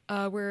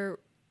 We're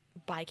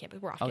by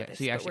campus. We're off campus.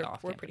 So you're actually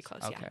off We're campus. pretty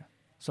close, okay. yeah.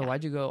 So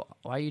why'd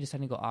are you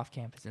deciding to go off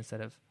campus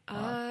instead of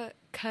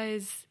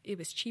because it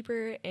was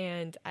cheaper,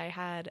 and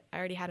I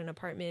already had an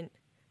apartment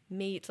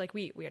mate. Like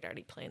we had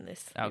already planned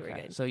this. Okay. We were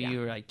good. So you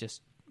were like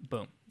just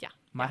boom. Yeah.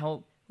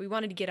 We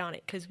wanted to get on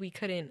it because we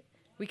could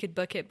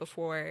book it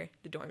before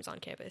the dorms on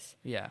campus.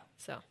 Yeah.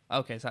 So.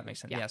 Okay, so that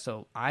makes sense. Yeah.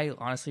 So I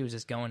honestly was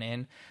just going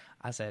in.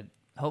 I said,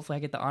 hopefully I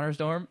get the honors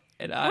dorm,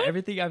 and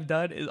everything I've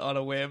done is on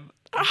a whim.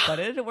 But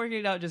it ended up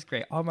working out just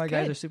great. All my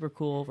guys are super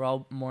cool. We're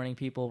all morning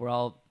people. We're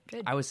all,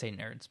 I would say,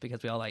 nerds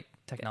because we all like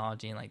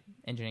technology and like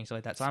engineering, stuff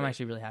like that. So I'm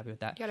actually really happy with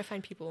that. You got to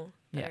find people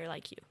that are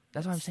like you.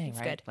 That's what I'm saying,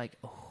 right? Good. Like,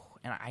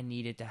 and I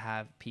needed to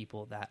have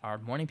people that are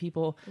morning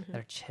people that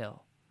are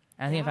chill.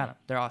 And I think I found them.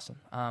 They're awesome.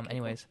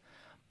 Anyways,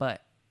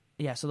 but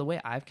yeah, so the way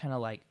I've kind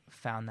of like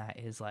found that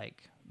is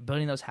like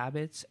building those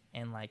habits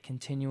and like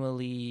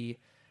continually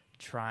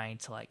trying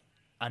to like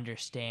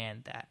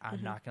understand that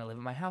I'm not going to live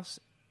in my house.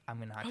 I'm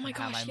not going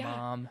to have my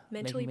mom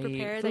mentally making me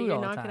prepare food that you're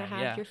all the not going to time.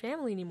 have your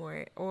family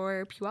anymore,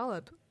 or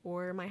Puyallup,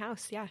 or my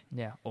house. Yeah.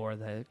 Yeah, or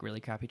the really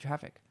crappy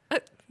traffic.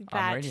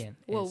 Meridian.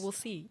 Well, we'll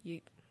see.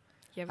 You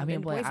haven't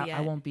been to Boise yet.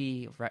 I won't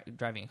be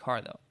driving a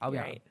car though. I'll be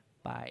on a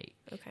bike.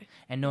 Okay.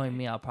 And knowing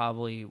me, I'll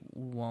probably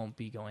won't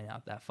be going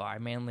out that far.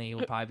 Mainly,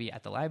 will probably be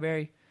at the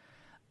library,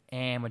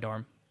 and my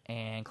dorm,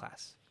 and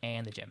class,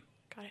 and the gym.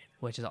 Got it.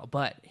 Which is all.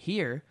 But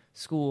here,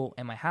 school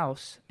and my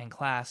house and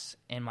class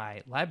and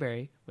my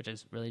library, which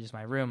is really just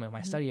my room and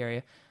my study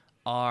area,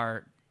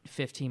 are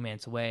 15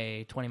 minutes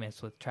away, 20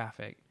 minutes with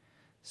traffic.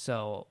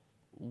 So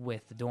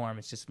with the dorm,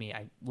 it's just me.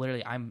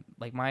 I'm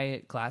like,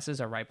 my classes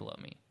are right below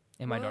me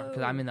in my dorm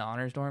because I'm in the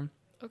honors dorm.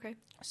 Okay.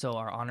 So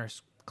our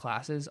honors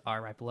classes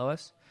are right below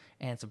us,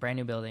 and it's a brand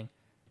new building.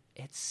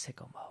 It's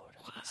sicko mode.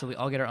 Wow. So we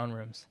all get our own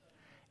rooms,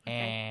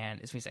 and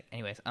it's really sick.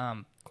 Anyways,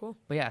 cool.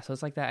 But yeah, so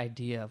it's like that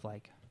idea of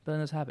like building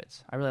those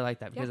habits. I really like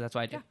that because that's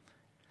what I do.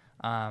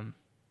 Yeah.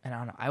 And I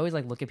don't know. I always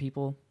like look at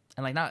people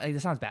and like, not like,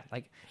 this sounds bad.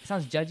 Like it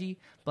sounds judgy,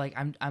 but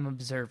like I'm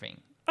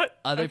observing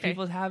other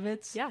people's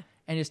habits. Yeah.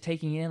 And just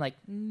taking in like,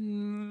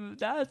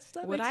 that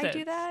would makes I sense.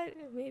 do that?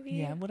 Maybe.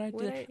 Yeah. Would I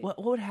do that?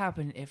 What would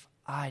happen if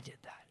I did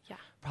that? Yeah.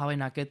 Probably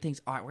not good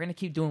things. All right, we're gonna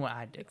keep doing what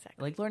I do.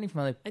 Exactly. Like learning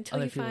from other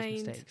people's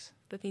mistakes.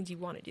 The things you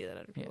want to do that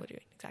other people are doing.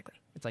 Exactly.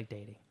 It's like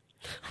dating.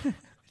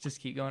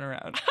 Just keep going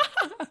around.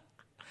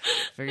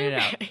 Figure it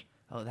out.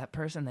 Oh, that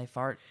person, they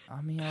fart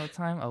on me all the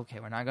time. Okay,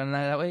 we're not going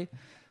that way.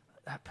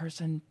 That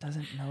person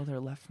doesn't know their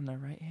left from their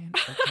right hand.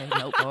 Okay,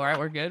 nope. All right,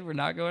 we're good. We're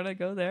not going to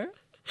go there.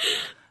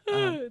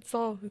 It's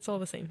all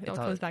the same. It all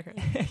comes back around.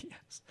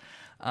 Yes.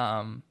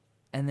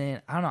 And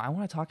then I don't know. I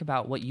want to talk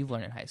about what you've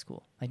learned in high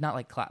school. Like not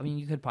like class. I mean,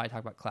 you could probably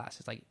talk about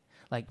classes.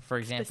 Like for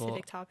example,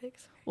 specific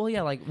topics. Well,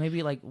 yeah. Like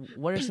maybe like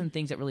what are some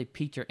things that really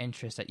piqued your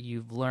interest that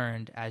you've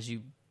learned as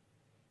you've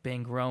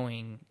been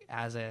growing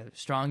as a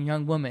strong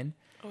young woman?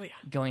 Oh yeah.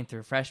 Going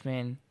through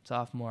freshman,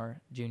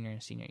 sophomore, junior,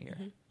 and senior year.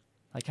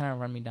 Like kind of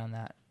run me down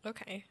that.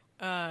 Okay.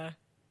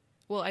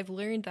 Well, I've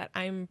learned that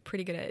I'm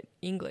pretty good at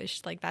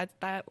English. Like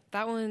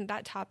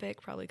that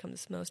topic probably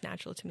comes most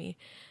natural to me.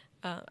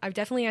 I've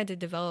definitely had to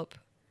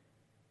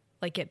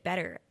get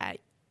better at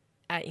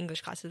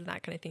English classes and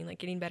that kind of thing. Like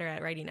getting better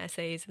at writing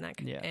essays and that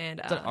kind of, and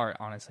it's an art,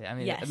 honestly. I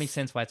mean, it makes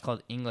sense why it's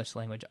called English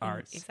language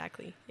arts.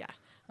 Exactly.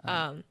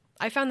 Yeah.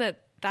 I found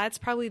that that's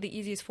probably the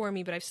easiest for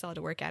me, but I've still had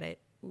to work at it.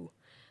 Ooh.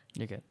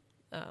 You're good.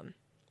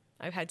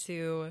 I've had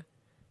to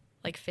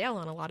like fail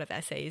on a lot of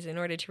essays in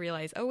order to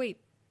realize, oh wait,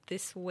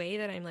 this way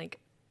that I'm like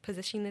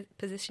positioning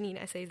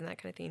essays and that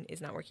kind of thing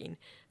is not working.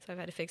 So I've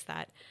had to fix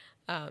that.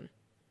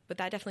 But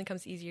that definitely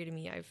comes easier to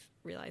me. I've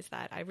realized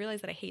that I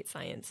hate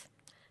science.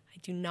 I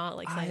do not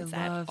like science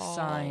at all. I love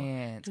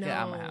science. No. Get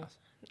out of my house.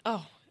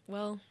 Oh,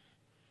 well.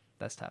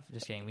 That's tough.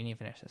 Just kidding. We need to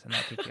finish this and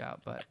I'll kick you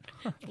out. But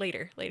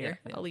later. Yeah.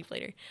 I'll leave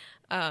later.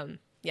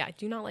 Yeah, I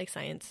do not like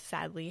science,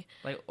 sadly.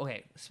 Like,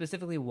 okay,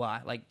 specifically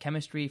why? Like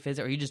chemistry,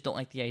 physics, or you just don't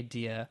like the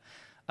idea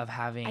of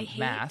having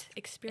math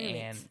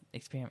experiments. And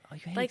experiment. Oh,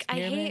 you hate like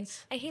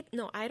experiments? I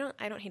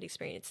don't hate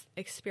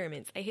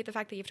experiments. I hate the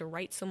fact that you have to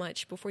write so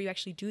much before you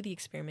actually do the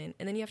experiment,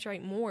 and then you have to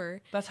write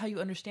more. That's how you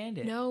understand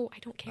it. No, I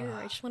don't care.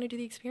 I just want to do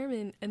the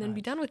experiment and then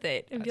be done with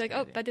it and be like,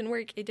 crazy. Oh, that didn't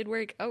work. It did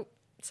work. Oh,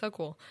 so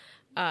cool.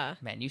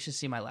 Man, you should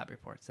see my lab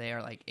reports. They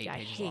are like 8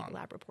 pages long. I hate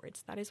lab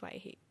reports. That is why I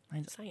hate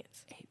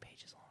science. 8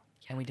 pages long.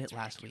 And we did it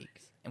last week,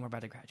 and we're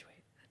about to graduate.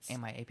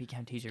 And my AP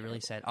Chem teacher really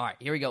said, all right,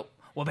 here we go.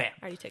 Well, bam.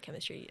 I already took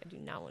chemistry. I do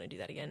not want to do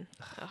that again.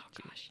 Oh,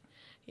 gosh.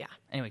 Yeah.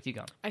 Anyway, keep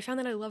going. I found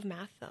that I love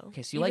math, though.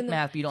 Okay, so you like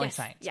math, but you don't like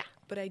science. Yeah,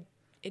 but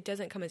it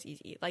doesn't come as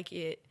easy. Like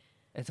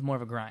it's more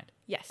of a grind.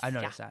 Yes. I've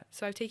noticed that.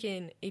 So I've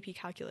taken AP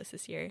Calculus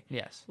this year.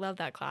 Yes. Love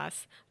that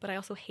class, but I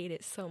also hate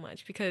it so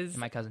much because...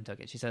 My cousin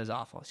took it. She said it was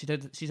awful. She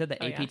said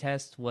the AP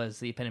test was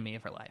the epitome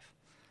of her life.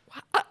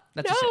 What?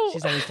 That's what she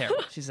said. It was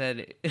terrible. She said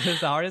it was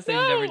the hardest thing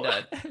she's ever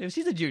done.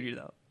 She's a junior,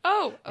 though.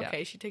 Oh, okay.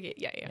 Yeah. She took it.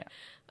 Yeah.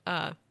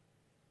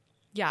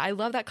 Yeah, I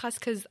love that class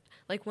because,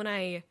 like, when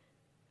I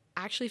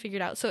actually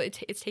figured out, so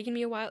it's taken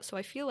me a while. So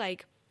I feel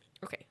like,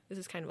 okay, this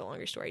is kind of a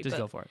longer story. Just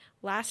but go for it.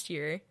 Last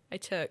year, I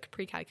took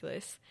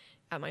pre-calculus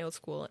at my old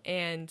school,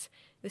 and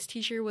this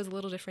teacher was a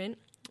little different.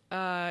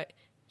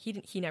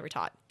 He never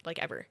taught, like,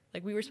 ever.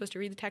 Like, we were supposed to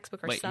read the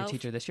textbook ourselves. Wait, your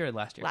teacher this year or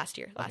last year? Last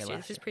year. Okay,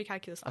 This is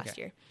pre-calculus last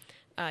Okay.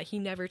 year. He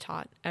never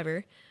taught,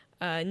 ever.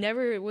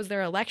 Never was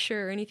there a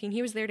lecture or anything.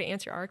 He was there to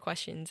answer our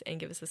questions and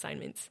give us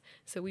assignments.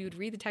 So we would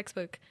read the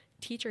textbook,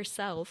 teach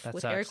ourselves That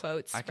with sucks. air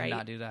quotes. I could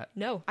not do that.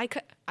 No, I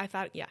could. I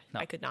thought, yeah, No.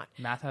 I could not.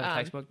 Math had a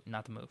textbook,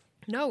 not the move.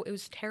 No, it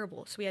was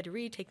terrible. So we had to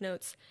read, take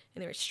notes,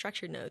 and they were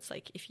structured notes.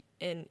 Like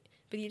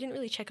but he didn't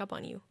really check up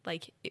on you.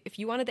 Like if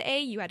you wanted the A,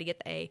 you had to get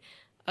the A.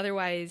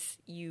 Otherwise,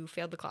 you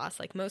failed the class.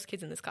 Like most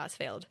kids in this class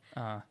failed.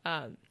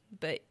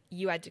 But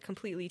you had to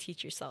completely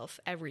teach yourself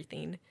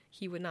everything.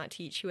 He would not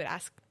teach. He would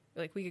ask.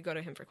 Like we could go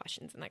to him for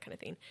questions and that kind of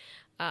thing.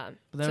 But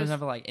there was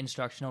never like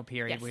instructional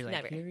period Yes, where you're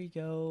like, never. here you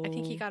go. I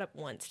think he got up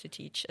once to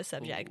teach a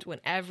subject when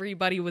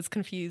everybody was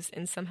confused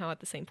and somehow at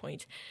the same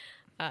point.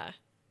 That's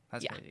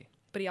yeah. crazy.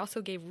 But he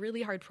also gave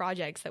really hard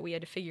projects that we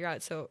had to figure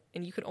out. So,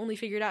 and you could only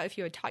figure it out if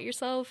you had taught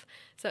yourself.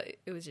 So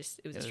it was a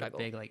struggle.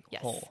 A big like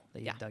Yes. hole that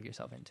you Yeah. dug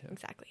yourself into.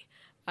 Exactly.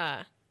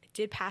 I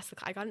did pass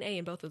I got an A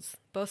in both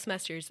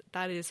semesters.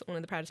 That is one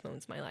of the proudest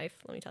moments of my life,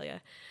 let me tell you.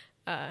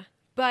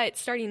 But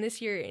starting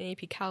this year in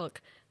AP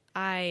Calc,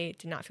 I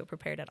did not feel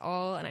prepared at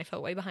all, and I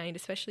felt way behind,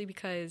 especially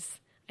because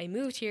I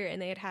moved here and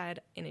they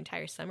had an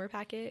entire summer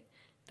packet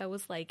that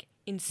was like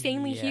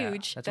insanely Yeah,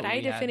 huge that's that what I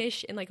we had to had.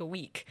 finish in like a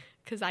week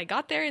because I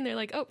got there and they're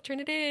like, "Oh, turn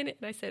it in," and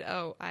I said,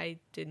 "Oh, I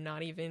did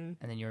not even."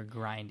 And then you were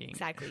grinding.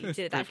 Exactly. Did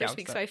it that first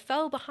week. So I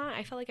fell behind.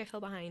 I felt like I fell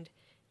behind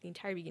the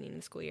entire beginning of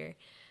the school year.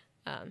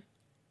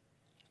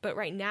 But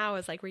right now,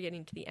 as like we're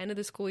getting to the end of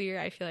the school year,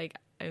 I feel like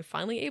I'm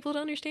finally able to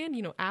understand,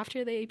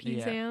 after the AP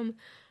exam.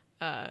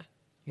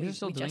 You guys are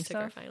still we doing just took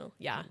our stuff? final.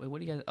 Yeah. Wait, what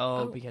do you guys?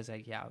 Oh, because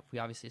like we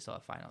obviously still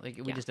have final. Like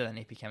we Yeah. just did that in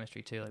AP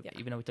chemistry too. Like Yeah.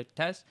 even though we took the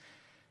test,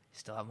 you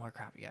still have more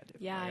crap you got to do.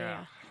 Yeah, Like,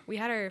 yeah. We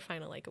had our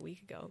final like a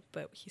week ago,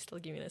 but he's still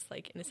giving us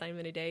like an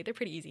assignment a day. They're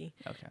pretty easy.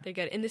 Okay. They're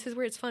good. And this is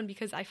where it's fun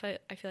because I feel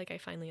like I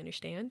finally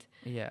understand.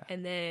 Yeah.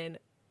 And then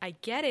I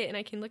get it and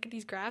I can look at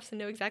these graphs and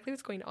know exactly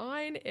what's going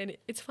on, and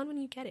it's fun when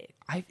you get it.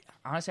 I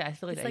honestly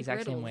feel like It's the like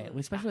exact same riddles way, and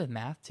especially with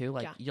math too.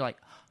 Like you're like,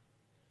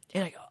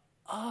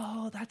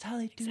 oh, that's how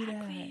they do that.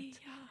 Exactly.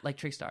 Yeah. Like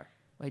Trigstar.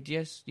 Like, do you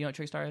know what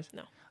Trigstar is?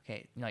 No.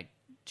 Okay, like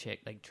trig,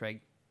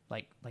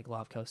 like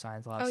law of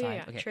cosines, law of Oh, sines. yeah,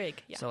 yeah. Okay.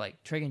 Trig, yeah. So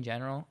like trig in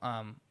general,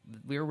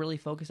 we were really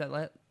focused at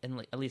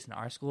least in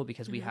our school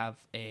because we Mm-hmm. have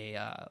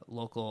a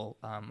local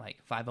like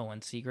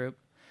 501c group,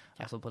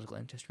 also a political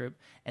interest group,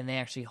 and they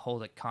actually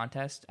hold a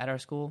contest at our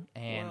school,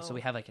 and so Whoa.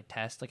 we have like a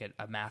test, like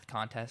a math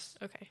contest,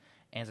 Okay.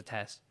 and it's a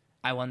test.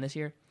 I won this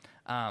year.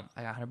 I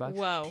got $100.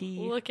 Whoa. Tea.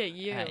 Look at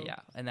you. Yeah,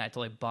 and I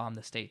totally bombed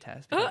the state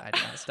test because I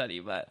did not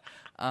study. But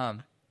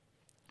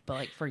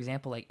like for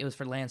example, like it was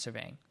for land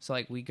surveying. So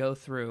like we go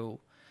through,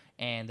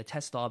 and the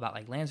test is all about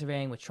like land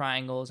surveying with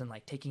triangles and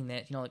like taking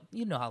that,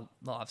 how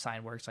law of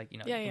sine works. Like you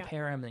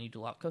compare them, and then you do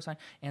law of cosine,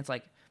 and it's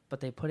like, but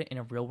they put it in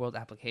a real world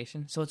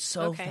application. So it's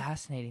so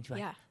fascinating to be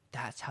like, Yeah.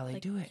 that's how they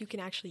Like, do it. you can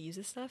actually use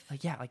this stuff.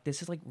 Like, yeah, like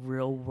this is like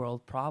real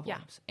world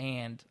problems.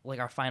 And like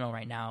our final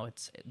right now,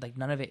 it's like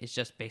none of it is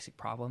just basic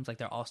problems. Like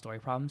they're all story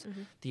problems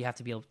that you have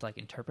to be able to like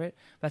interpret.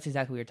 But that's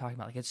exactly what you're talking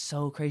about. Like it's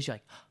so crazy. You're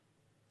like,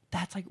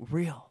 that's like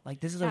real.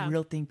 Like this is a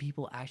real thing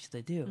people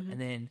actually do. And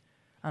then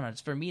I don't know,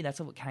 just for me, that's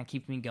what kind of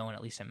keeps me going,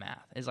 at least in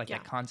math, is like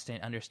that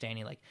constant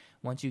understanding. Like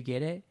once you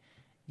get it,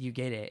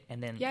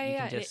 and then you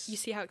can just You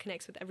see how it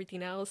connects with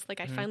everything else. Like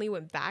I finally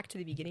went back to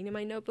the beginning of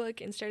my notebook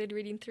and started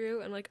reading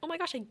through. And like, oh my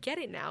gosh, I get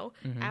it now.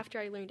 After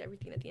I learned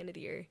everything at the end of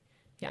the year.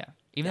 Yeah.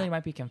 Even though you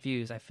might be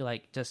confused, I feel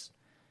like just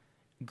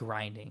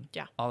grinding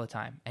all the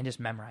time and just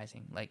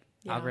memorizing, like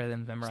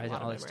algorithms, memorizing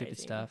all this stupid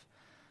stuff.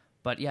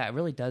 But yeah, it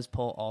really does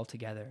pull all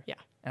together. Yeah.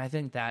 And I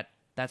think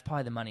that's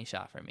probably the money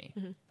shot for me.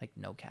 Like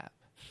no cap.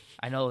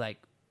 I know like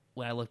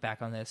when I look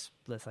back on this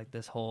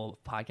whole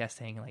podcast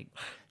thing, like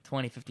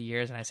 20, 50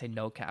 years, and I say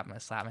no cap, I'm going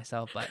to slap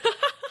myself, but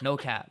no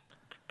cap.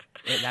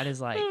 That is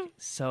like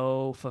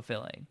so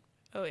fulfilling.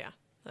 Oh, yeah.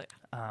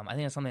 I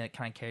think that's something that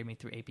kind of carried me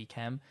through AP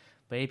Chem,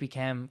 but AP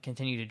Chem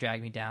continued to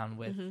drag me down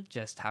with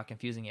just how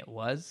confusing it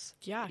was.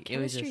 Yeah,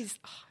 chemistry's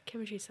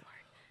so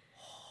hard.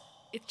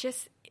 It's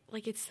just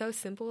like it's so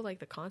simple, like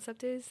the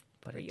concept is,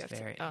 but it's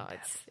very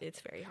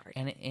it's very hard.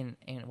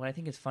 And what I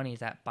think is funny is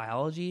that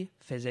biology,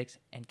 physics,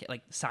 and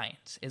like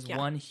science is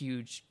one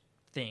huge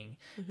thing.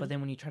 But then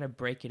when you try to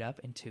break it up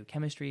into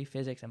chemistry,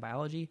 physics, and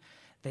biology,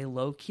 they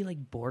low key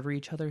like border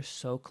each other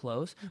so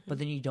close. But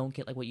then you don't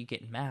get like what you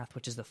get in math,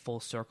 which is the full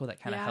circle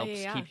that kind of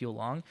helps keep you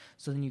along.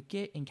 So then you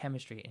get in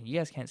chemistry, and you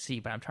guys can't see,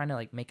 but I'm trying to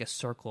like make a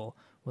circle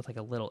with like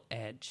a little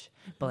edge.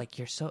 But like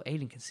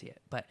Aiden can see it,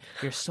 but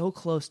you're so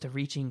close to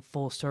reaching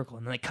full circle,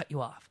 and then they cut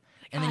you off.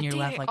 And then you're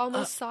left like, I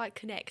almost saw it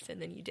connect,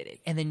 and then you did it.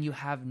 And then you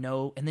have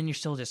and then you're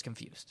still just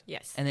confused.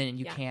 Yes. And then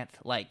you can't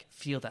like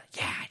feel I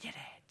did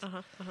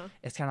it.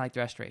 It's kind of like the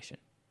restoration.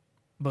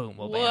 Boom.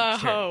 Well, bam,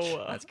 church.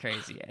 That's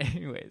crazy.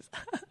 Anyways.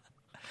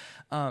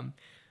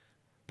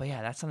 But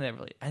yeah, that's something that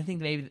really, I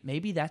think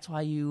maybe that's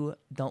why you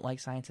don't like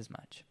science as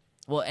much.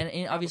 Well,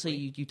 and obviously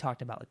you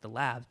talked about like the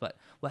labs, but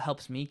what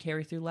helps me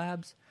carry through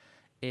labs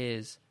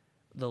is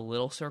the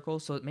little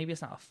circles. So maybe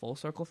it's not a full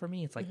circle for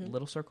me. It's like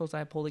little circles that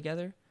I pull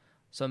together.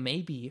 So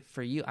maybe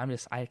for you, I kind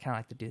of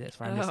like to do this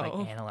where I'm just like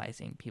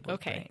analyzing people's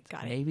brains.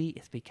 Got it. Maybe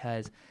it's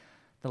because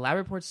the lab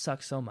reports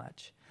suck so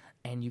much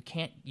and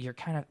you're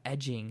kind of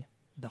edging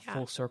the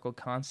full circle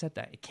concept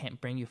that it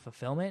can't bring you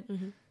fulfillment.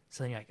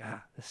 So then you're like,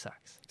 this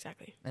sucks.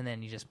 Exactly. And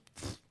then you just,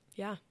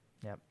 yeah.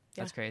 Yep.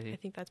 That's crazy. I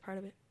think that's part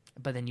of it.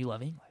 But then you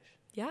love English.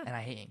 Yeah. And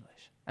I hate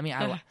English. I mean,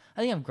 I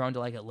think I've grown to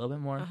like it a little bit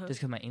more just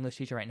because my English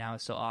teacher right now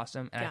is so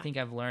awesome. And I think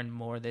I've learned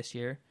more this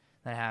year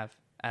than I have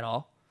at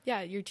all.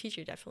 Yeah, your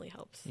teacher definitely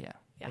helps. Yeah.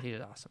 My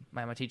teacher's awesome.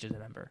 My teacher's a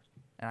member.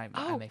 And I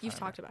make fun you've of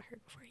talked her. about her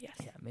before, yes.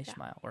 Yeah, Miss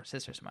Smile or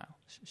Sister Smile.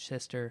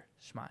 Sister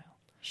Smile.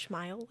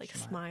 Smile, like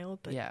smile,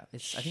 but... Yeah, I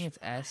think it's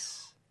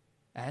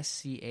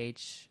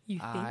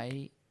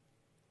SCHI.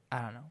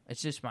 I don't know.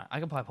 It's just Smile. I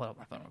can probably pull it up on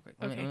my phone real quick.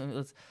 Okay.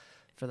 Let's,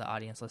 for the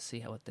audience, let's see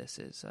what this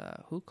is.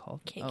 Who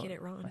called me? Can't get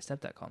it wrong. My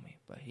stepdad called me,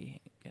 but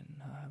he can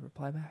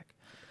reply back.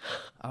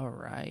 All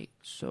right.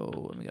 So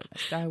let me go to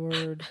my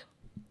Skyward.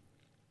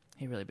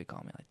 He really be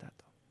calling me like that,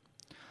 though.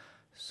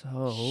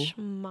 So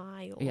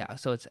Smile. Yeah,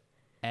 so it's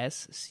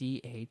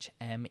SCHMEIL.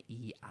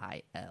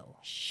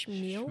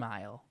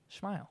 Schmiel?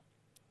 Schmile.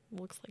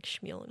 Looks like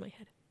Schmiel in my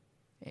head.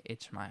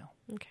 It's Schmile.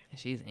 Okay.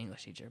 She's an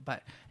English teacher.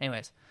 But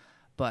anyways,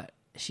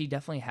 she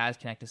definitely has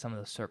connected some of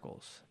those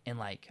circles in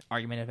like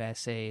argumentative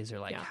essays or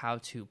like how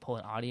to pull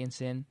an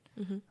audience in.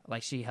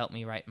 Like she helped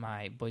me write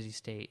my Boise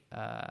State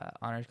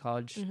Honors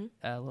College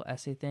little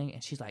essay thing.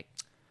 And she's like,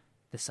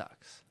 this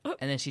sucks. Oh,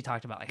 and then she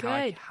talked about like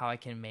how I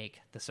can make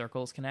the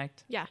circles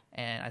connect. Yeah.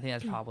 And I think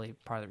that's probably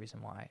part of the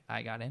reason why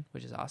I got in,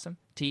 which is awesome.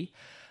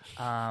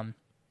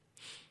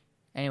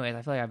 Anyways,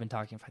 I feel like I've been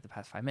talking for the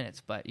past 5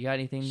 minutes, but you got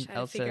anything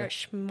else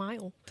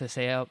to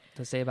say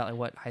about like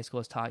what high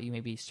school has taught you,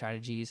 maybe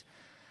strategies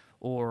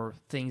or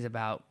things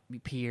about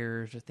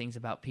peers or things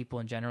about people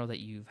in general that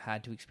you've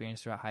had to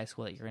experience throughout high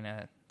school that you're going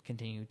to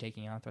continue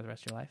taking on throughout the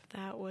rest of your life?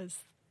 That was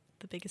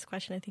the biggest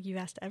question I think you've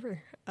asked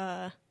ever.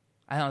 I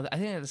don't know. I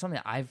think it's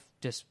something that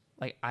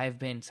I've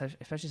been,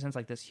 especially since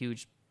like this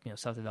huge,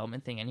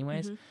 self-development thing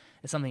anyways,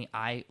 it's something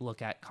I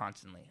look at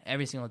constantly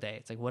every single day.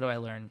 It's like, what do I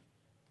learn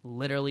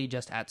literally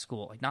just at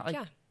school? Like not like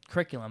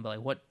curriculum, but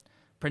like what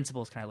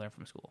principles can I learn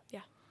from school?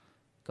 Yeah.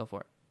 Go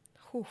for it.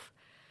 Oof.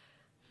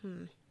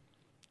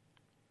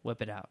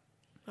 Whip it out.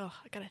 Oh,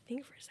 I gotta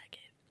think for a second.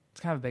 It's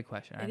kind of a big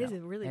question. It is a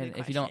really big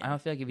question. If you don't, I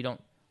don't feel like if you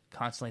don't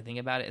constantly think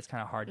about it, it's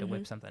kind of hard to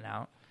whip something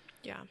out.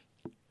 Yeah.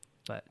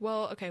 But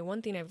okay.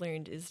 One thing I've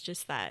learned is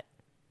just that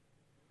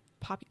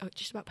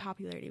just about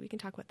popularity. We can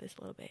talk about this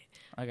a little bit.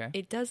 Okay.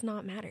 It does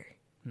not matter.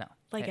 No.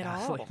 Like at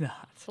all.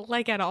 Not.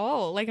 Like at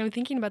all. Like I'm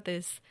thinking about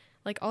this.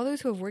 Like all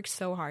those who have worked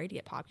so hard to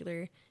get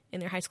popular in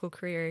their high school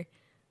career,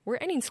 we're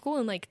ending school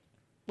in like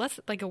less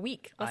than 2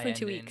 weeks.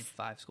 In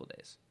 5 school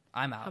days.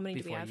 I'm out. How many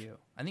before do we have? You.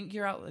 I think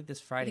you're out like this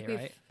Friday,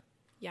 right?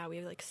 Yeah, we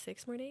have like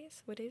 6 more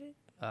days. What day is it?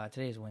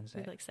 Today is Wednesday.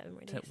 We have like 7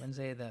 more days.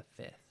 Wednesday the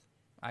 5th.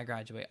 I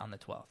graduate on the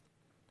 12th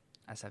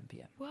at 7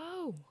 p.m.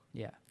 Whoa.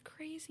 Yeah.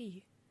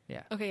 Crazy.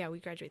 Yeah. Okay, yeah, we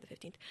graduate the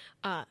 15th.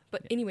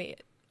 But anyway,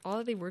 all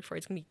that they've worked for,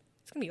 it's gonna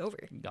be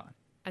over. Gone.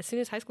 As soon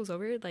as high school's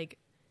over, like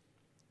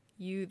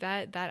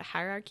that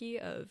hierarchy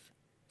of, is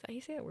that how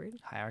you say that word?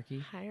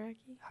 Hierarchy.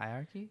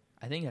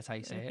 I think that's how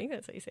you say it. I think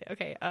that's how you say it.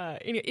 Okay.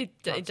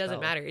 It doesn't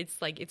matter.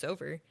 It's like it's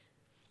over.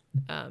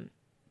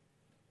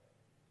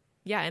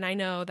 Yeah, and I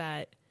know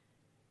that.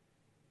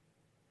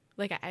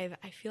 Like I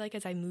feel like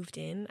as I moved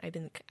in,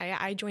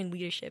 I joined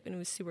leadership and it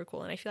was super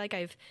cool, and I feel like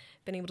I've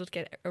been able to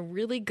get a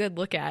really good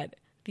look at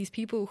these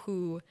people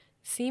who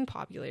seem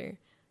popular,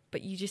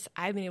 but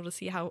I've been able to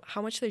see how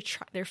much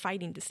they're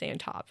fighting to stay on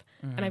top,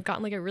 and I've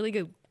gotten like a really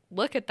good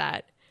look at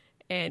that,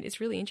 and it's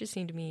really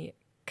interesting to me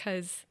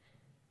because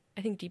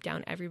I think deep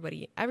down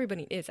everybody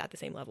is at the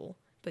same level,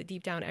 but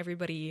deep down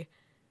everybody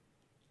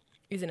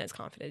isn't as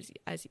confident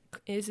as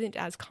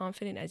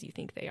you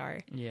think they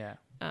are. Yeah.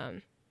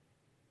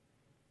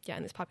 Yeah,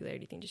 and this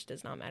popularity thing just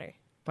does not matter,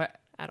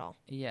 at all.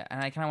 Yeah,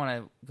 and I kind of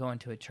want to go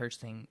into a church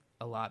thing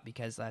a lot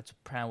because that's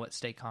kind of what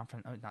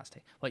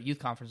what youth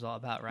conference is all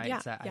about, right? Yeah,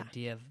 it's that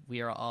idea of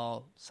we are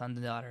all sons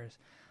and daughters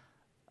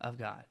of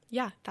God.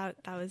 Yeah, that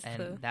was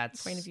the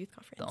point of youth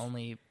conference. The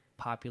only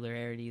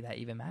popularity that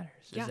even matters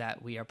is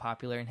that we are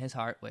popular in His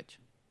heart, which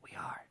we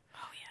are.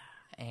 Oh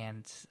yeah.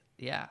 And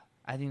yeah,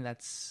 I think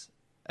that's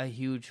a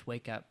huge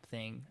wake up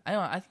thing.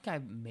 I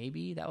think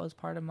maybe that was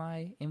part of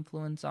my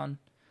influence on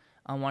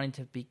wanting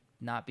to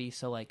not be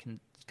so like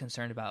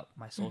concerned about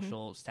my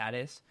social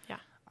status. Yeah.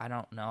 I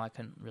don't know. I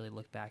couldn't really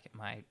look back at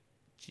my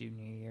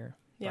junior year.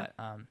 Yeah.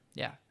 But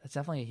that's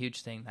definitely a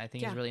huge thing. I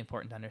think is really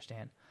important to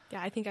understand.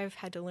 Yeah, I think I've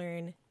had to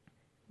learn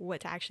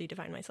what to actually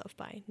define myself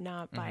by,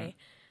 not by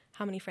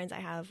how many friends I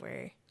have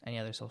or any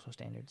other social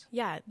standards.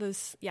 Yeah,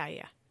 those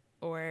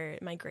or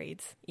my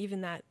grades.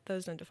 Even that,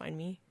 those don't define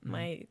me.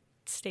 My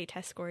state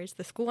test scores,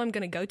 the school I'm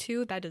going to go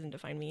to, that doesn't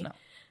define me.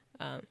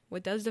 No.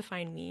 What does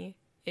define me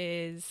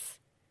is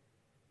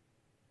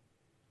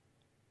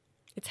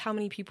it's how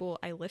many people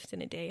I lift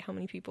in a day, how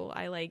many people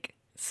I like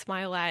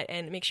smile at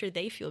and make sure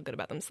they feel good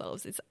about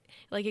themselves. It's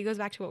like it goes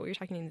back to what we were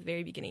talking in the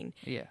very beginning,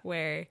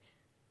 where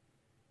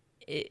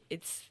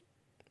it's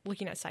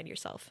looking outside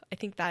yourself. I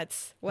think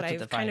that's what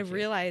I've kind of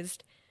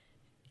realized.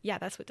 Yeah,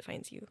 that's what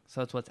defines you.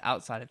 So it's what's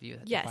outside of you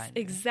that defines you. Yes,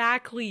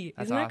 exactly.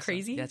 That's Isn't that awesome.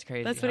 crazy? That's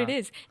crazy. That's what it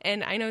is.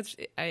 And I know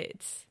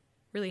it's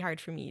really hard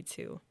for me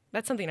to.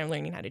 That's something I'm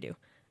learning how to do.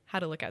 How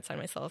to look outside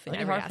myself in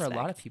every aspect. It's hard for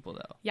a lot of people,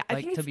 though. Yeah, like,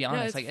 I think to be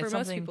honest, like, it's for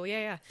something, most people,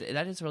 yeah.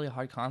 That is a really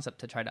hard concept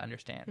to try to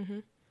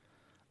understand,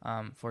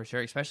 for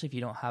sure. Especially if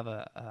you don't have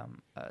a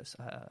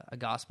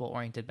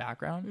gospel-oriented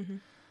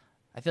background.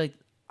 I feel like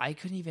I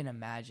couldn't even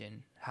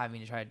imagine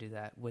having to try to do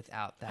that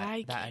without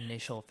that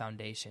initial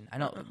foundation. I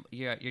know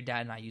your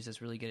dad and I use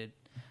this really good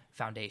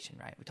foundation,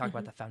 right? We talk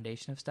about the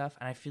foundation of stuff,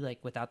 and I feel like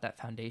without that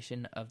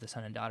foundation of the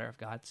son and daughter of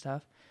God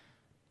stuff,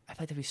 I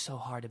feel like that'd be so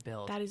hard to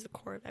build. That is the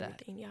core of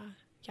everything. Yeah.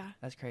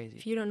 That's crazy.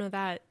 If you don't know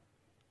that,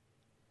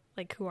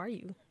 like, who are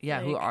you? Yeah,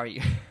 like, who are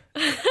you?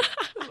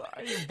 Who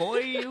are you,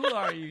 boy? Who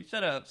are you?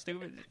 Shut up,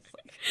 stupid.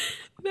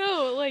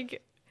 No,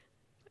 like,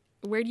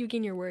 where do you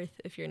gain your worth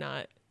if you're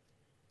not?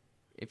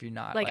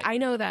 Like, I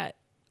know that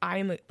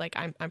I'm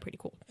pretty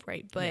cool,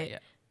 right? But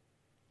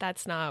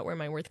that's not where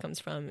my worth comes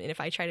from. And if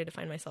I try to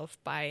define myself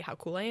by how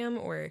cool I am,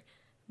 or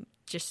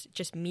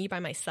just me by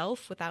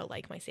myself without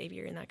like my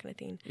savior and that kind of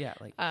thing,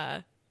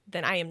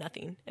 then I am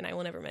nothing, and I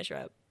will never measure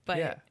up.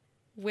 But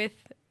with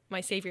my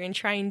savior and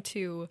trying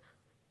to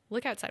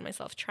look outside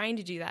myself, trying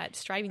to do that,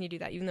 striving to do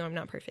that, even though I'm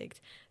not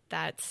perfect,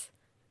 that's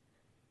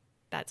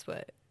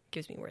what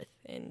gives me worth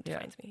and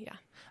defines me. Yeah,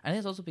 I think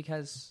it's also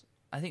because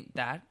I think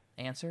that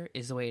answer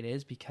is the way it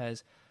is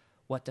because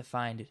what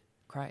defined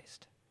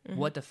Christ,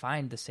 what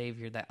defined the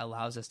Savior that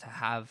allows us to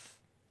have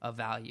a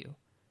value.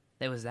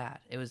 It was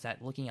that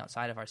looking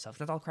outside of ourselves.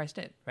 That's all Christ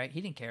did, right?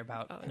 He didn't care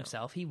about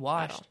himself. He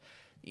watched.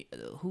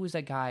 Who was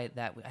that guy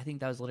that I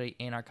think that was literally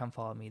in our Come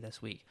Follow Me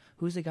this week?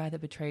 Who's the guy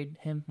that betrayed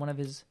him? One of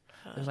his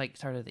it was like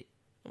started the.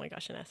 Oh my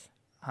gosh, Ines.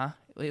 Huh?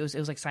 It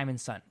was like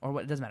Simon's son, or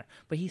what? It doesn't matter.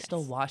 But he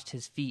still washed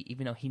his feet,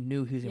 even though he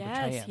knew he was going to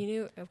betray him. Yes, he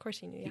knew. Of course,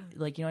 he knew. Yeah.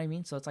 Like, you know what I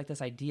mean? So it's like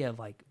this idea of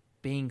like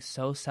being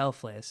so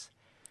selfless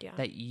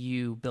that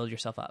you build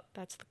yourself up.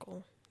 That's the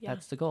goal. Yeah.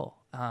 That's the goal.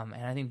 And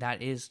I think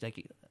that is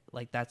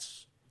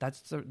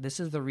this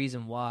is the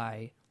reason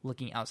why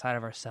looking outside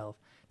of ourselves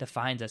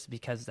defines us,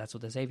 because that's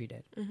what the Savior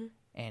did.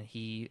 And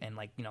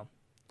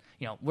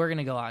we're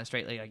gonna go out and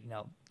straight like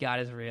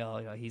God is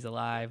real, He's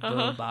alive,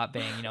 boom, bop,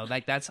 bang,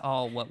 like that's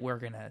all what we're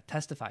gonna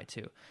testify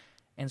to.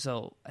 And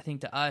so I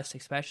think to us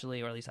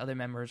especially, or at least other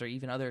members or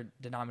even other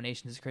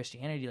denominations of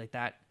Christianity like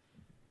that,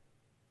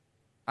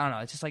 I don't know,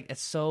 it's just like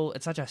it's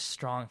such a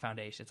strong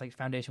foundation. It's like a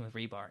foundation with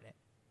rebar in it.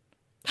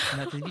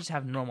 Because you just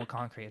have normal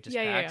concrete, it just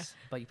cracks,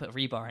 but you put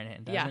rebar in it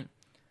and doesn't.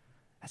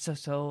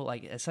 That's so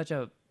like it's such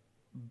a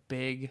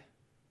big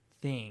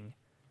thing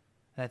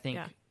that I think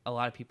a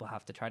lot of people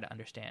have to try to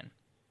understand.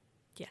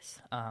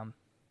 Yes.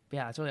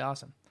 It's really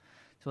awesome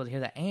to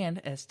hear that, and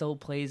it still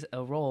plays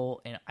a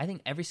role. And I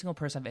think every single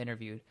person I've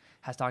interviewed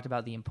has talked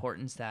about the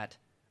importance that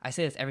I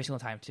say this every single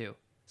time too.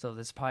 So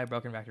this is probably a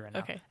broken record right now.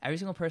 Okay. Every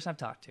single person I've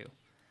talked to,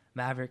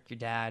 Maverick, your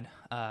dad,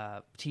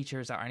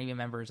 teachers that aren't even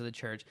members of the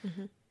church.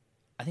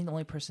 I think the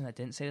only person that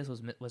didn't say this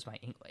was my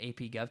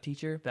AP Gov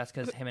teacher. But that's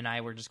because him and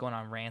I were just going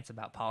on rants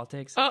about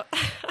politics.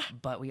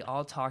 But we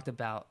all talked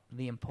about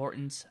the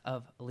importance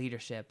of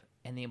leadership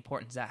and the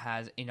importance that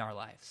has in our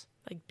lives.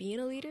 Like being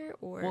a leader,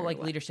 or like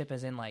what? Leadership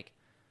as in like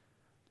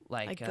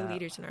the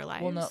leaders in our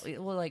lives.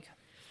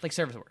 Like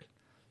service work.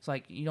 So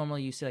like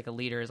you see like a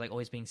leader is like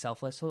always being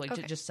selfless. So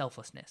like just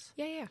selflessness.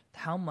 Yeah.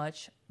 How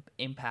much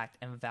impact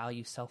and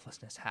value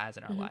selflessness has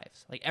in our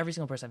lives. Like every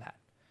single person I've had.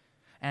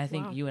 And I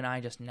think you and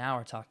I just now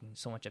are talking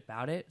so much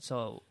about it,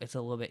 so it's a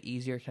little bit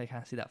easier to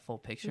kind of see that full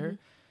picture.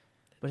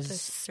 But it's a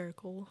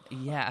circle.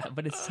 Yeah,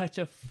 but it's such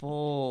a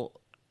full,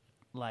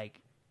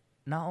 like,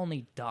 not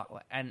only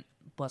and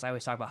plus I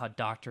always talk about how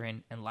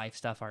doctrine and life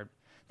stuff are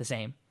the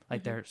same.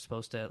 Like they're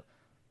supposed to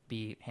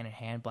be hand in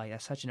hand, but like,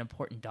 that's such an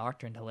important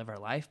doctrine to live our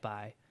life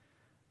by,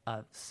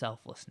 of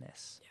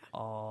selflessness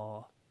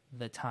all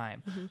the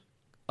time.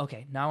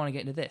 Okay, now I want to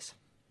get into this.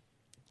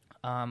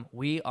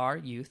 We are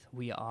youth.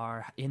 We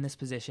are in this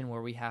position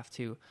where we have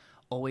to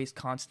always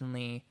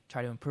constantly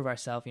try to improve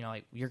ourselves.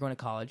 Like you're going to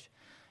college,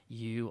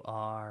 you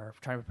are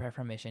trying to prepare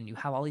for a mission. You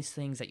have all these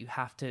things that you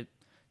have to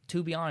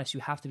be honest, you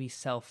have to be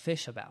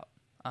selfish about.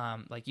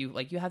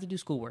 You have to do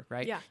schoolwork,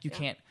 right? Yeah. You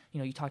can't,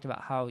 you talked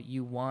about how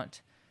you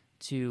want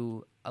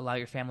to allow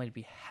your family to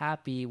be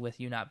happy with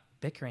you not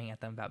bickering at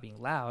them about being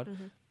loud,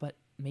 but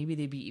maybe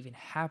they'd be even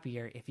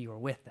happier if you were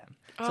with them.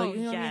 So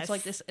it's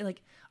like this.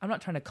 Like I'm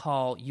not trying to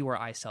call you or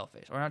I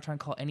selfish, or I'm not trying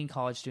to call any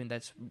college student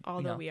that's.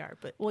 Although we are,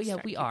 but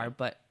we are.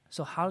 But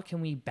so how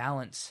can we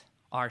balance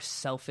our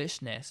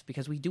selfishness,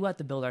 because we do have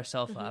to build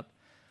ourselves up,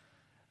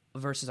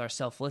 versus our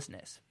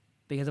selflessness?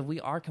 Because if we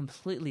are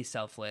completely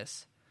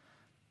selfless,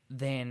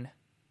 then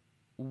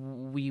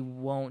we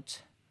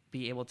won't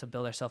be able to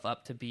build ourselves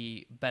up to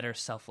be better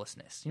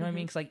selflessness. You know what I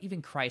mean? Because like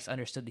even Christ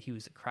understood that he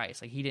was the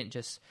Christ. Like he didn't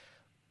just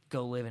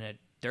go live in a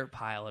dirt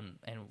pile and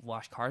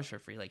wash cars for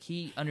free. Like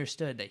he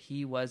understood that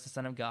he was the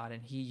Son of God,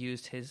 and he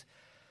used his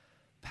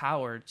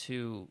power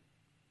to.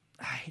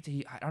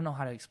 I don't know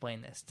how to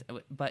explain this,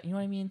 but you know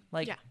what I mean.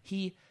 Like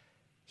he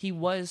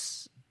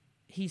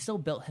still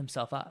built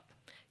himself up.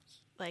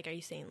 Like, are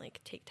you saying like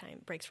take time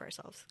breaks for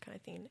ourselves kind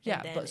of thing?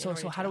 Yeah, but so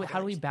how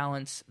do we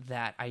balance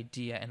that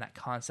idea and that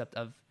concept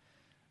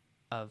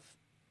of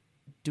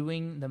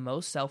doing the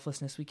most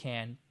selflessness we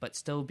can, but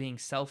still being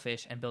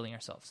selfish and building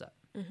ourselves up?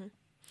 Mm-hmm.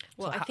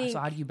 Well, so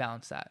how do you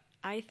balance that?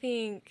 I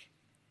think.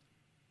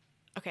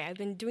 Okay, I've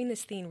been doing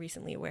this thing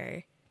recently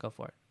where. Go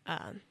for it.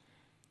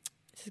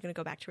 This is going to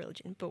go back to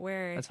religion, but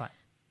where that's fine.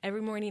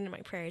 Every morning in my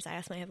prayers, I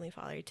ask my Heavenly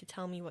Father to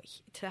tell me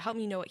to help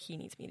me know what He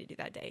needs me to do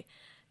that day,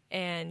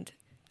 and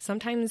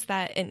sometimes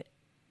and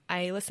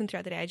I listen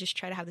throughout the day. I just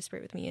try to have the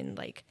Spirit with me, and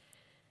like,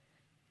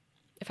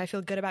 if I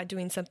feel good about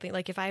doing something,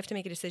 like if I have to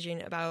make a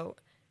decision about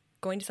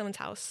going to someone's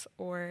house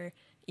or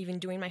even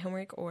doing my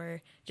homework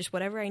or just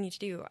whatever I need to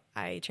do,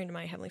 I turn to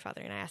my Heavenly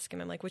Father and I ask Him,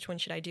 I'm like, which one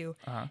should I do?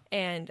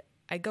 And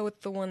I go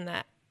with the one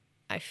that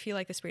I feel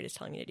like the Spirit is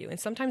telling me to do. And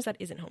sometimes that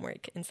isn't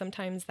homework. And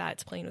sometimes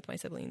that's playing with my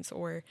siblings.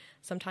 Or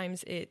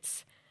sometimes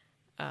it's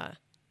doing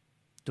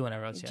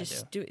whatever else you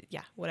just do.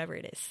 Yeah, whatever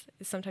it is.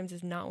 Sometimes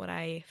it's not what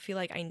I feel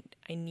like I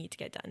need to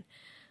get done.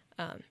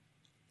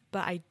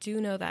 But I do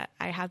know that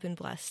I have been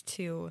blessed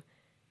to,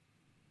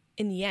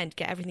 in the end,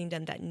 get everything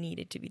done that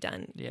needed to be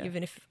done. Yeah.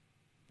 Even if,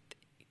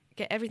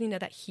 get everything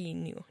that He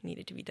knew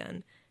needed to be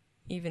done.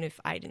 Even if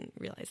I didn't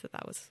realize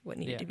that was what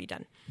needed to be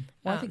done.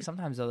 Well, I think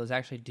sometimes though those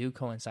actually do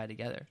coincide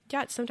together.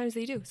 Yeah, sometimes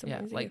they do.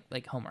 Sometimes they do.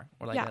 Like homework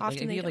or like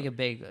often if you have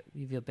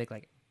a big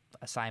like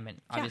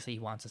assignment. Obviously, He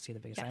wants us to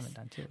get the big assignment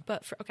done too.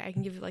 But I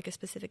can give you like a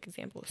specific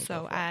example.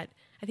 So I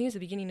think it was the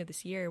beginning of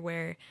this year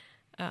where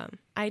I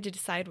had to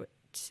decide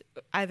so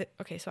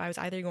I was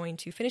either going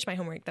to finish my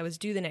homework that was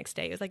due the next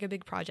day. It was like a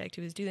big project.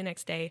 It was due the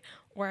next day,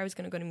 or I was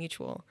going to go to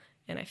Mutual.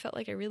 And I felt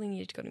like I really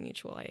needed to go to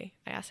Mutual. I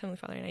asked Heavenly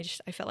Father, and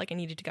I felt like I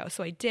needed to go.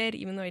 So I did,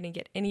 even though I didn't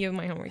get any of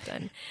my homework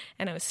done.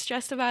 And I was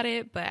stressed about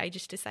it, but I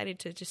just decided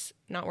to just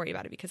not worry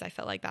about it because I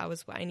felt like that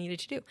was what I needed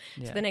to do.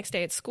 Yeah. So the next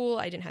day at school,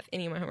 I didn't have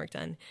any of my homework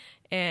done.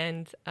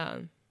 And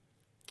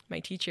my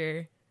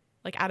teacher,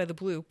 like out of the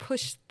blue,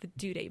 pushed the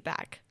due date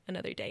back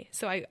another day.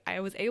 So I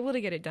was able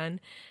to get it done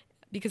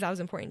because that was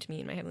important to me,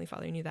 and my Heavenly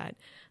Father knew that.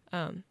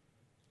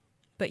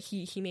 But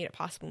he made it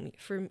possible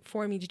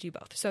for me to do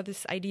both. So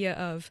this idea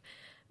of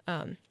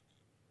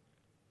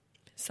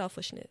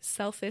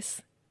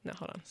selfless.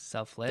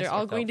 They're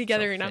all going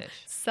together now.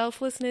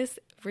 Selflessness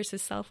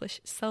versus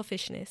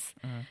selfishness.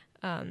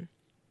 Mm-hmm.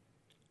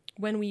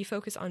 When we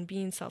focus on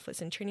being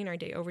selfless and turning our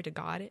day over to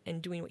God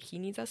and doing what He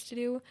needs us to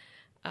do,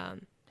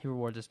 He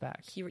rewards us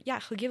back. He'll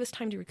give us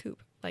time to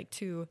recoup, like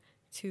to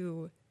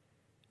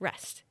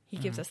rest. He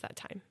gives us that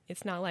time.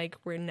 It's not like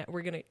we're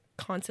going to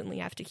constantly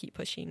have to keep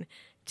pushing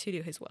to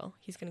do His will.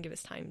 He's going to give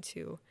us time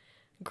to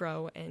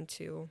grow and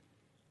to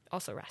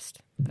also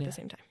rest at the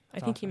same time. I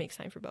think He makes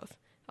time for both,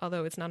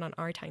 although it's not on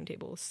our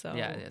timetable. So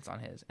yeah, it's on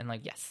His, and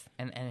like yes,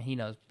 and He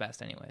knows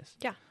best anyways.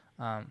 Yeah,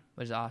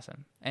 which is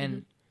awesome.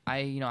 And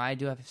I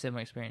do have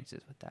similar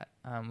experiences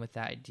with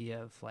that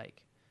idea of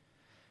like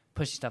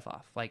pushing stuff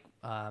off. Like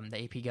the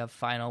AP Gov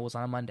final was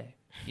on a Monday.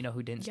 You know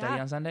who didn't study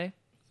on Sunday?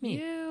 Me.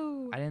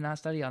 You. I did not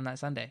study on that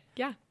Sunday.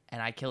 Yeah,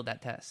 and I killed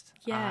that test.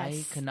 Yes.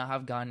 I could not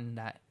have gotten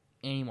that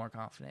any more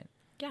confident.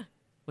 Yeah.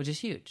 Which is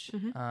huge.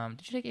 Mm-hmm.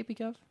 Did you take AP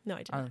Gov? No, I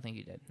didn't. I don't think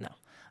you did. No.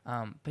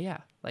 But yeah,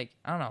 like,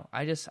 I don't know.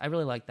 I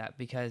really like that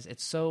because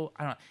it's so,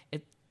 I don't know.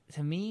 It,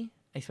 to me,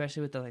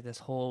 especially with this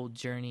whole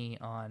journey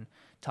on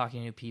talking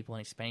to new people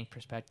and expanding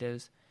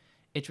perspectives,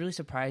 it's really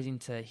surprising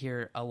to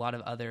hear a lot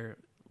of other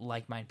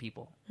like-minded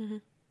people. Mm-hmm.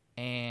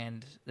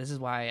 And this is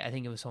why I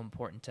think it was so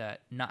important to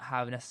not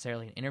have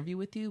necessarily an interview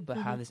with you, but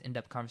have this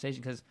in-depth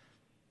conversation, because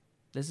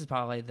this is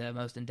probably the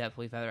most in-depth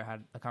we've ever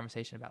had a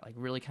conversation about, like,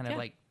 really kind of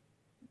like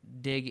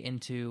dig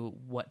into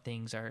what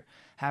things are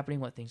happening,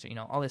 what things are,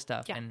 all this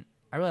stuff. Yeah. And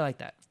I really like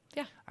that.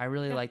 Yeah. I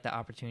really like the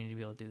opportunity to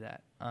be able to do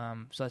that.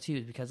 So that's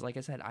huge because, like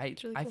I said, I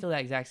feel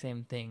that exact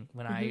same thing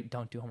when I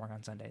don't do homework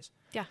on Sundays.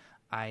 Yeah.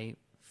 I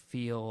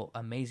feel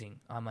amazing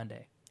on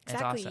Monday.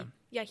 Exactly. It's awesome.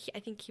 Yeah, I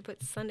think He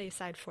puts Sunday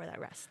aside for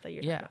that rest that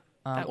you're talking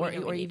about.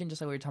 Or even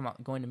just like we were talking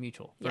about going to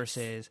Mutual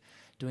versus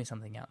doing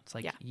something else.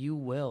 Like you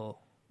will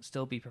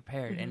still be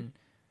prepared. And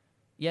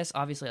yes,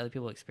 obviously other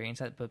people experience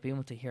that, but being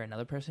able to hear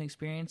another person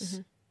experience,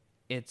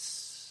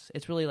 it's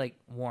really like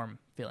warm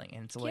feeling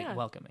and it's like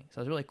welcoming.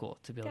 So it's really cool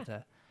to be able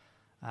to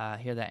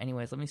hear that.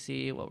 Anyways, let me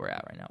see what we're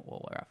at right now.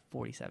 Well, we're at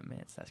 47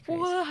 minutes. That's crazy.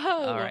 Whoa.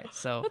 All right.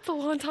 So that's a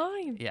long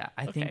time. Yeah.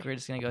 I think we're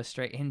just going to go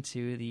straight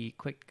into the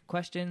quick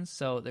questions.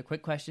 So the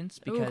quick questions,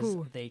 because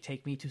they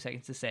take me 2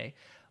 seconds to say,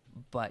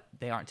 but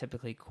they aren't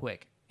typically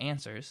quick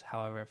answers.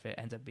 However, if it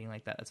ends up being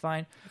like that, that's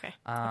fine. Okay.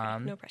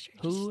 No pressure.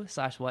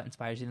 Who/what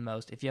inspires you the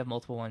most? If you have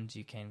multiple ones,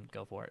 you can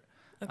go for it.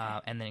 Okay.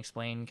 And then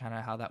explain kind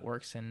of how that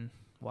works and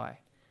why.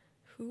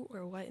 Who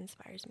or what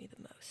inspires me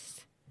the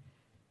most?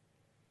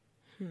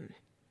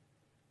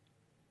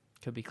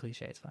 Could be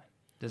cliche. It's fine.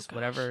 Just Oh,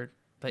 whatever.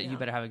 But Yeah. you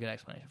better have a good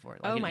explanation for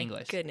it. Like Oh in my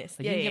English. goodness.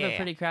 Like Yeah, you can yeah, give yeah. a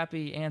pretty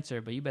crappy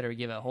answer, but you better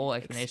give a whole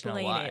explanation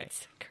Explain on why.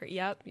 it.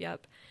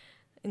 Yep.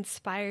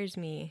 Inspires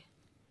me.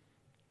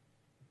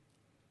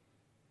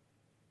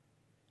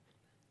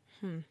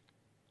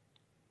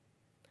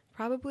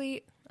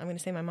 Probably, I'm gonna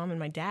say my mom and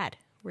my dad.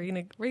 We're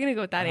gonna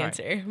go with that All right.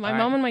 answer. My All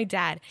mom right. and my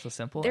dad. So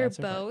simple. They're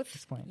answer, but both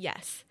explain.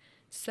 yes.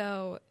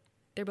 So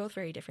they're both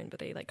very different, but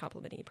they like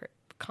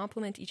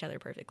complement each other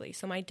perfectly.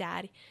 So my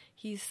dad,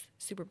 he's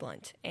super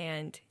blunt,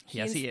 and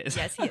Yes, he is.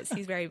 Yes, he is.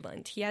 He's very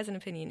blunt. He has an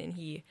opinion, and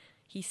he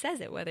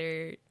says it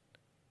whether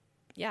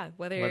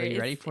Whether it's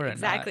you're ready for it or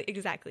not.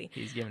 exactly.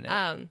 He's giving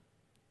it.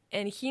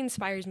 And he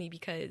inspires me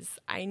because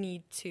I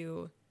need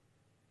to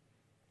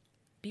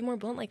be more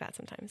blunt like that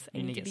sometimes. I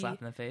you need to to get slapped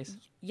in the face.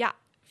 yeah,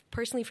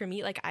 personally for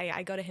me, like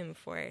I go to him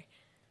for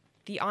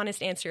the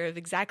honest answer of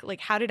exactly like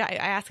how did I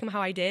ask him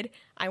how I did.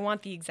 I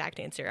want the exact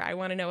answer. I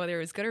want to know whether it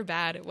was good or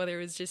bad, whether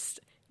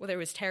it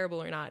was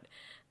terrible or not.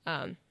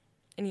 And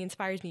he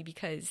inspires me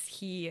because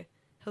he'll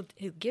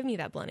give me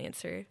that blunt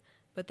answer,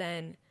 but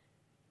then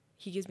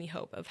he gives me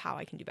hope of how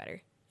I can do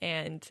better.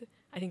 And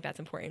I think that's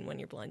important when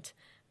you're blunt.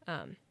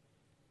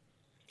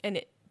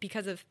 And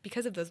because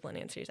of those blunt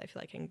answers, I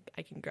feel like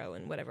I can grow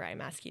in whatever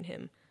I'm asking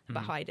him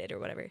about how I did or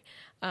whatever.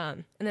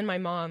 And then my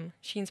mom,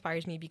 she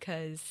inspires me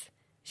because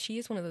she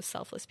is one of those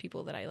selfless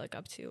people that I look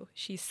up to.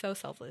 She's so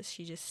selfless.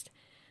 She just,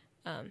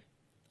 I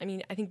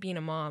mean, I think being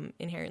a mom,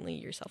 inherently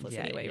you're selfless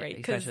anyway, right?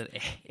 Especially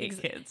with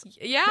eight kids.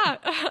 Yeah,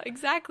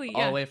 exactly.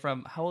 All the way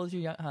from, how old is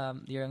your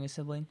youngest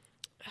sibling?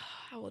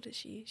 How old is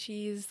she?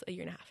 She's a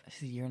year and a half.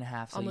 She's a year and a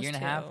half. So Almost a year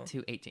and a half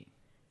to 18.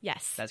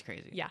 Yes. That's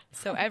crazy. Yeah.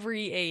 So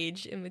every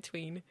age in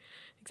between.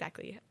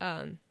 Exactly.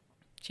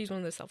 She's one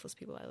of those selfless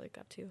people I look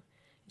up to. And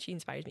she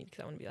inspires me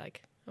because I want to be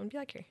like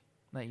her.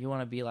 Like you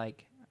want to be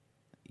like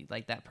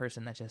that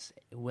person that's just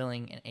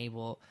willing and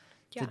able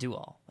to do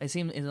all.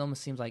 It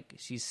almost seems like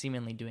she's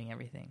seemingly doing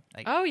everything.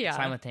 Like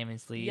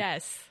simultaneously.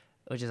 Yes.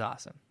 Which is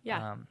awesome.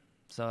 Yeah.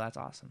 So that's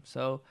awesome.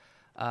 So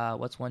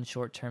what's one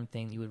short-term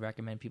thing you would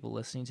recommend people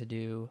listening to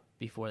do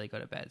before they go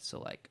to bed? So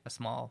like a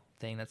small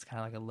thing that's kind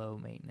of like a low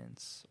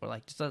maintenance or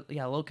like just a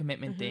low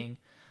commitment thing.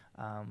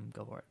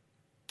 Go for it.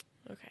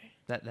 Okay.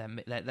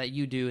 That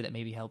you do that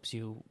maybe helps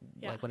you,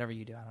 like whatever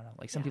you do. I don't know.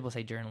 Like some Yeah. people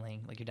say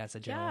journaling, like your dad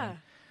said journaling. Yeah.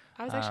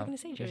 I was actually going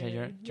to say You say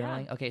journaling.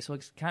 journaling? Yeah. Okay, so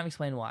kind of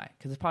explain why,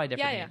 because it's probably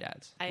different than your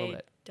dad's. A little I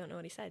bit. don't know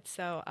what he said.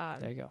 So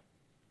There you go.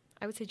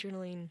 I would say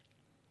journaling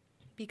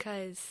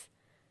because,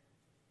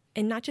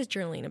 and not just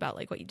journaling about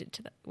like what you did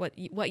what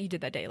you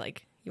did that day.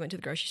 Like you went to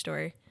the grocery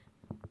store.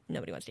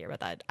 Nobody wants to hear about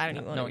that. I don't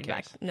even want to read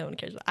back. No one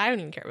cares. I don't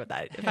even care about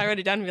that. If I wrote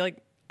it down and be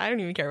like, I don't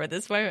even care about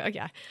this.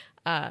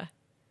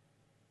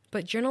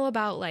 But journal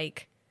about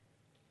like,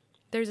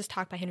 there's this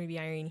talk by Henry B.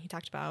 Eyring. He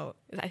talked about,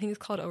 I think it's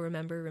called Oh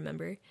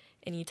Remember,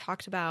 and he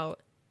talked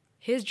about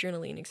his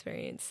journaling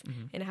experience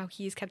and how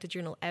he's kept a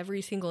journal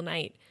every single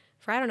night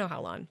for I don't know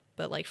how long,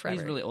 but like forever.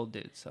 He's a really old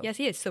dude. So Yes,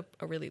 he is. So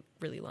a really,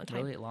 really long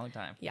time. really long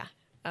time. Yeah.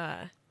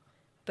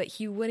 But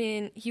he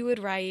would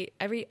write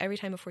every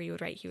time before he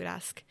would write, he would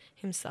ask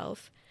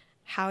himself,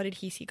 how did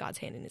he see God's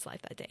hand in his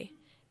life that day?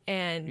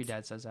 And Your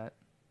dad says that.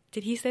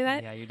 did he say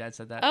that? Yeah, your dad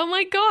said that. Oh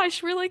my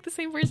gosh, we're like the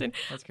same person.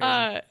 That's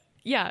crazy.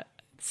 Yeah.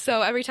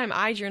 So every time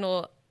I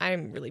journal,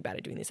 I'm really bad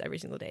at doing this every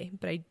single day,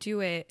 but I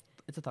do it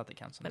It's a thought that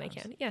counts when sometimes.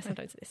 I can. Yeah,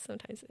 sometimes it is.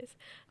 Sometimes it is.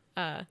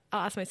 I'll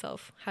ask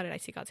myself, how did I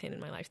see God's hand in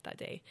my life that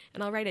day?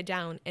 And I'll write it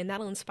down, and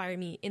that'll inspire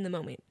me in the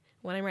moment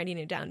when I'm writing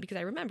it down because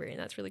I remember it, and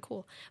that's really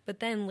cool. But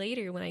then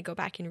later, when I go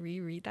back and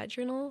reread that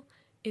journal,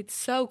 it's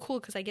so cool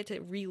because I get to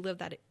relive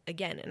that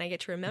again, and I get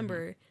to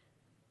remember,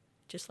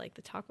 just like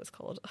the talk was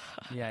called.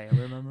 Yeah,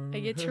 remember. I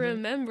get to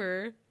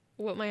remember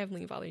what my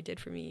Heavenly Father did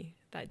for me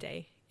that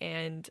day.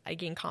 And I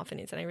gain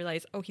confidence and I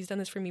realize, oh, he's done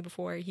this for me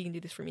before. He can do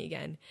this for me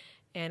again.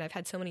 And I've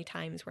had so many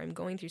times where I'm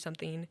going through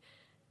something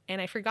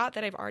and I forgot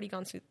that I've already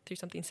gone through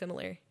something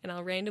similar. And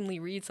I'll randomly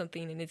read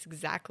something and it's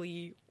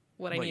exactly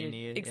what I needed.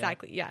 You need.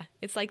 Exactly. Yeah.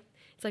 It's like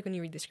when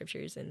you read the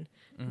scriptures and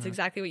it's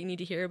exactly what you need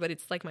to hear, but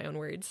it's like my own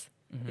words.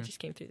 It just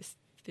came through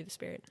the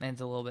Spirit. And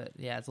it's a little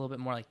bit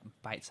more like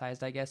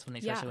bite-sized, I guess,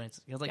 especially when it's,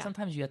 because like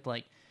sometimes you have to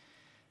like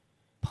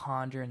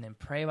ponder and then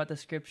pray about the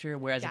scripture,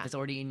 whereas if it's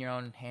already in your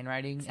own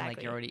handwriting and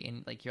like you're already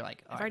in, like you're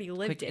like, I've already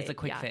lived it. It's a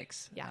quick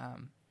fix. Yeah.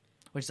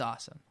 Which is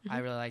awesome. I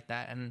really like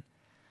that. And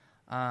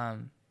I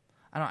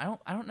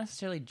don't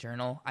necessarily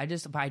journal.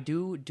 But I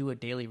do a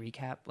daily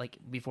recap like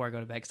before I go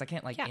to bed because I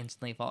can't like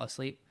instantly fall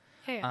asleep.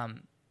 Hey,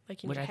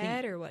 like in which your I think,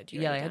 head or what? Do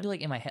you like I do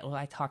like in my head. Well,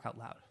 I talk out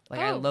loud. Like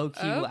I Oh, low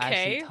key will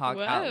actually okay. talk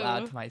out Whoa.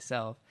 loud to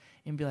myself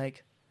and be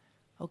like,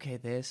 okay,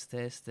 this,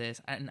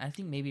 and I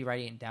think maybe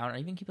writing it down or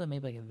even keep maybe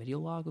like a video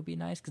log would be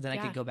nice because then I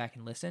could go back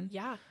and listen.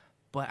 Yeah.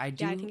 But I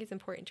do. Yeah, I think it's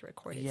important to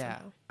record it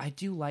somehow. I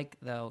do like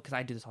though because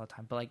I do this all the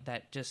time. But like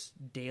that just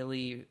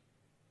daily,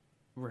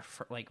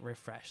 refresh,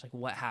 like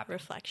what happened.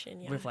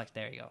 Reflection. Yeah. Reflect.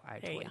 There you go. I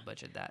totally go.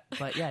 butchered that.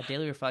 But yeah,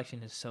 daily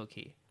reflection is so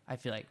key. I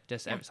feel like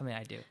just something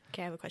I do.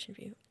 Okay, I have a question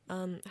for you.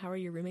 How are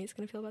your roommates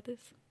going to feel about this?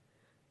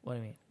 What do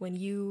you mean? When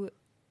you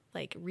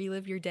like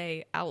relive your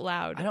day out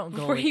loud. I don't go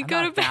before you I'm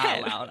go not to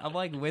that bed. loud. I'm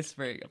like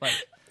whispering. I'm like,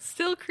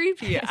 Still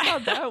creepy. it's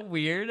not that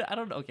weird. I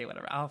don't know. Okay,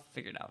 whatever. I'll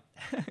figure it out.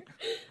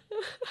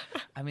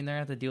 I mean, they're gonna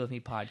have to deal with me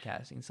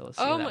podcasting, so let's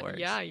see how that works.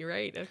 Yeah, you're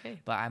right.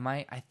 Okay. But I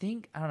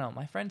don't know.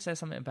 My friend said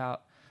something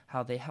about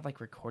how they have like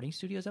recording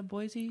studios at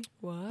Boise.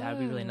 Wow. That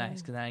would be really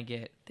nice because then I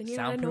get Then you're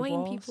not soundproof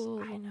annoying walls. people.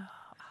 I know.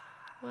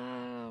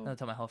 Wow. I'll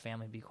tell my whole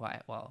family to be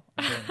quiet while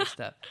I'm doing this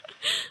stuff.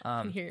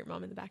 I can hear your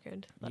mom in the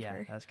background. Love Yeah,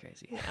 her. that's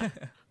crazy.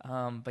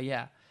 But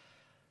yeah,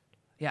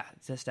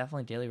 it's just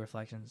definitely daily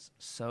reflections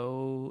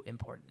so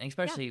important, and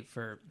especially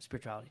for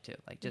spirituality too.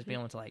 Like just being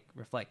able to like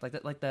reflect, like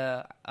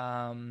the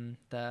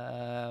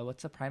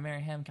what's the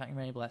primary hymn? Count your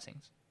many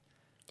blessings.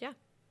 Yeah.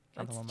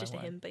 Something That's along just that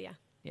a line. hymn, but yeah.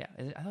 Yeah,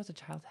 I thought it was a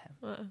child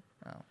hymn.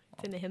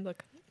 It's in the hymn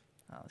book.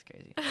 Oh, that's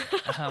crazy.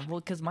 Well,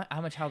 because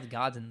I'm a child of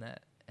God's in the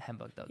hymn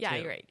book though. Yeah,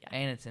 too. you're right. Yeah.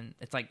 And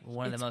it's like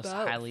one of the It's most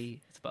both.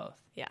 highly. It's both.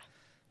 Yeah.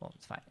 Well,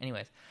 it's fine.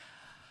 Anyways,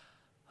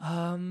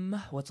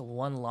 what's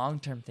one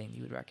long-term thing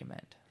you would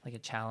recommend? Like a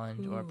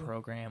challenge or a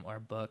program or a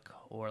book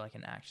or like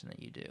an action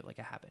that you do, like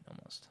a habit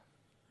almost.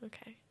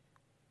 Okay.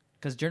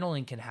 Because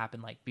journaling can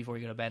happen like before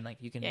you go to bed. Like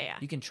you can Yeah.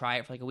 you can try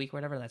it for like a week or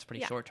whatever. That's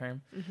pretty Yeah. short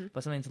term.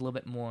 But something that's a little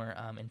bit more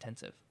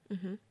intensive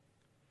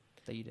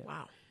that you do,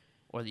 Wow.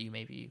 or that you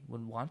maybe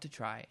would want to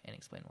try and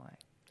explain why.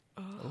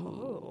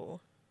 Oh.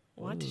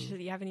 What?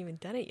 You haven't even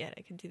done it yet.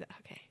 I could do that.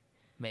 Okay.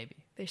 Maybe.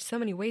 There's so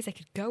many ways I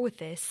could go with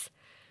this.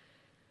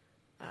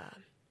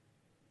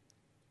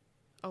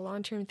 A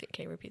long-term thing.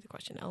 Okay, repeat the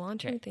question. A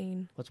long-term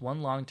thing. What's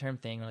one long-term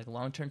thing or like a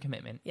long-term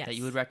commitment that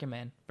you would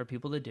recommend for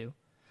people to do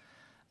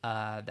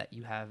that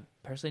you have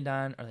personally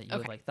done or that you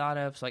have like thought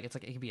of? So like it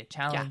could be a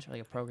challenge or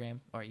like a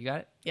program. Or you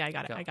got it? Yeah, I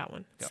got it. I got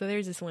one. So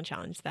there's this one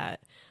challenge that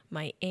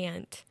my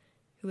aunt,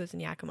 who lives in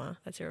Yakima,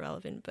 that's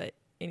irrelevant, but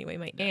anyway,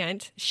 my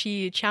aunt,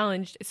 she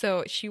challenged.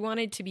 So she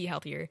wanted to be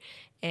healthier,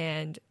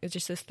 and it was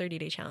just this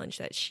 30-day challenge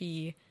that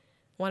she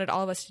wanted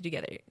all of us to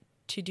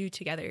do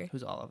together.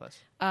 Who's all of us?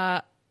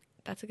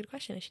 That's a good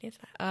question. I should answer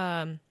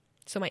that.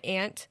 So my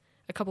aunt,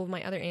 a couple of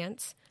my other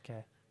aunts,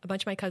 a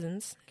bunch of my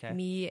cousins,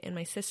 me and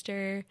my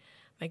sister,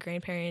 my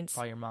grandparents.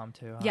 Probably your mom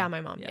too. Huh? Yeah,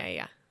 my mom.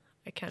 Yeah.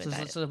 I counted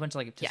that. So a bunch of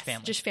like just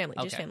family. Just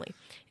family.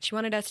 She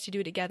wanted us to do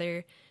it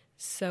together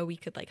so we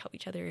could like help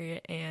each other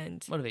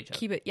and motivate each other.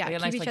 Keep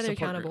nice, each like, other support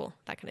accountable, group.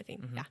 that kind of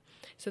thing. Yeah.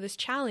 So this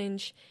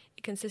challenge,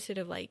 it consisted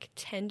of like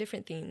 10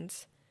 different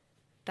things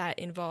that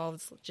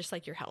involves just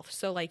like your health.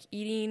 So like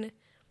eating.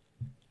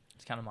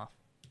 Let's count them off.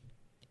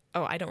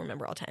 Oh, I don't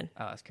remember all 10.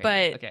 Oh, that's crazy.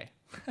 But okay.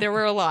 There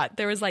were a lot.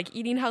 There was like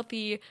eating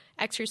healthy,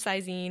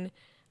 exercising,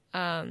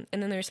 and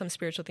then there's some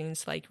spiritual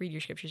things like read your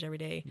scriptures every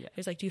day. Yeah.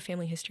 There's like do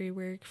family history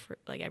work for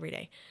like every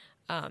day.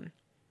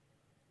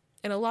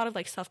 And a lot of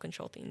like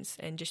self-control things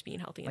and just being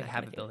healthy. Like and that kind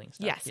of habit thing. building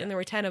stuff. Yes, and there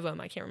were 10 of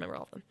them. I can't remember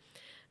all of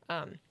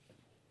them.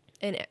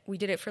 And we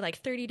did it for like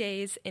 30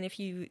 days. And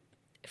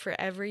for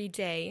every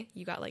day,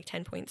 you got like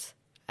 10 points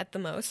at the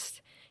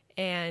most.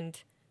 And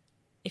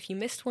if you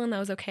missed one, that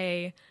was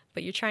okay.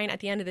 But at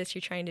the end of this,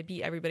 you're trying to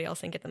beat everybody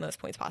else and get the most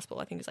points possible.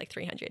 I think it was like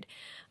 300.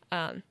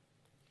 And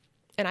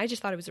I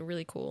just thought it was a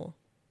really cool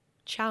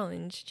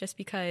challenge just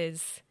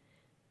because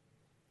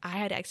I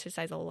had to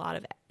exercise a lot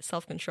of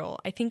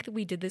self-control. I think that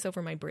we did this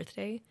over my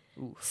birthday.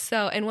 Oof.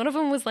 So, and one of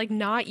them was like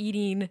not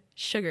eating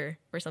sugar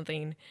or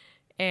something.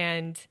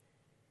 And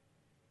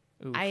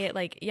Oof.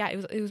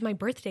 it was my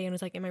birthday and I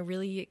was like, am I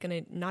really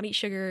going to not eat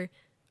sugar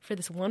for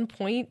this one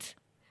point?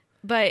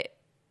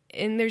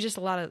 And there's just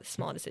a lot of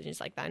small decisions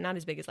like that. Not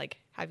as big as like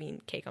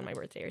having cake on my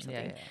birthday or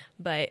something. Yeah.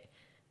 But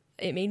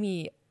it made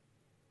me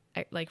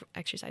like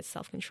exercise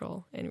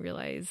self-control and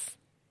realize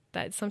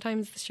that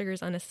sometimes the sugar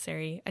is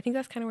unnecessary. I think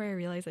that's kind of where I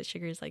realized that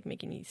sugar is like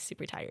making me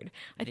super tired.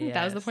 I think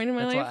that was the point in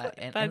my life.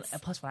 And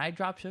plus, when I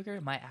dropped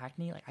sugar, my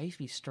acne, like I used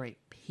to be straight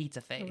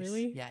pizza face. Oh,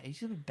 really? Yeah, it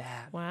used to be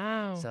bad.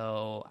 Wow.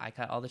 So I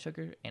cut all the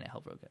sugar, and it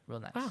helped real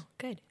nice. Wow.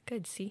 Good.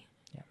 See?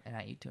 Yeah, and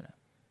I eat tuna.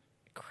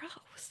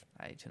 Gross.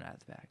 I eat tuna out of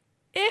the bag.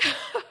 Ew.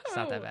 It's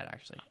not that bad,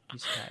 actually. You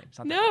should try it. It's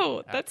not No,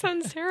 that bad. that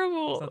sounds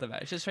terrible. It's not that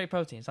bad. It's just straight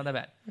protein. It's not that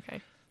bad.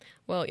 Okay.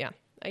 Well, yeah.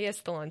 I guess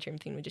the long-term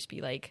thing would just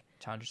be like,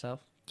 Challenge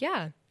yourself.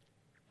 yeah,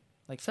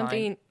 Like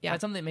something. Yeah.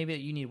 Find something that maybe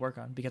that you need to work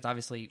on, because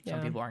obviously some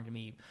Yeah. people aren't going to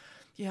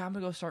be, I'm going to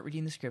go start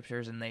reading the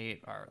scriptures, and they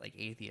are like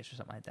atheists or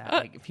something like that.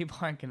 Like people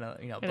aren't going to,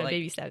 but like,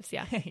 baby steps.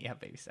 Yeah. yeah,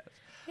 baby steps.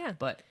 Yeah.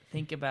 But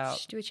think about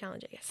Just do a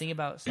challenge, I guess. Think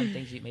about some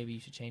things maybe you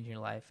should change in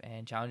your life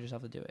and challenge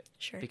yourself to do it.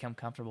 Sure. Become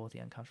comfortable with the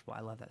uncomfortable.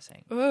 I love that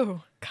saying.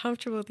 Oh,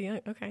 comfortable with the young.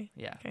 Okay.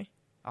 Yeah. Okay.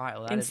 All right.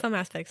 Well, In some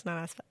aspects,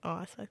 not all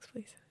aspects,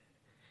 please.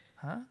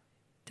 Huh?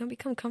 Don't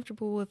become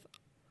comfortable with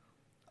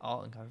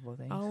All uncomfortable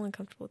things? all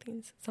uncomfortable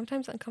things.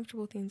 Sometimes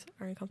uncomfortable things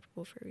are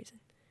uncomfortable for a reason.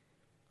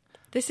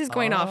 This is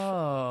going off.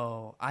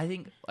 Oh, I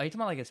think. Are you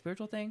talking about like a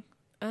spiritual thing?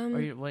 Or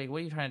what are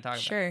you trying to talk about?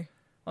 Sure.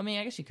 Well, I mean,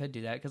 I guess you could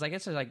do that, because I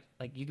guess there's like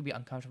you could be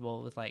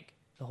uncomfortable with like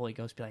the Holy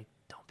Ghost be like,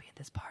 don't be at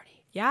this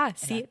party. Yeah. And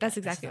See, that's this is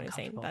exactly what I'm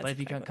saying. uncomfortable. That's But if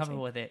you exactly get what I'm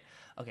comfortable with it,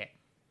 okay,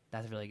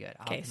 that's really good.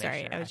 I'll saying. Okay. have to make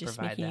Sorry. sure I was just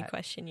provide making you that.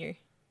 question your.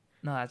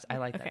 No, I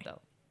like Okay. that though.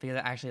 because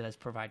it actually does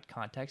provide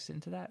context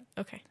into that.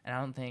 Okay. And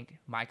I don't think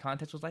my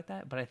context was like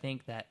that, but I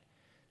think that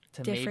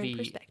to Different maybe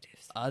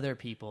perspectives. other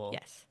people,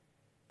 Yes.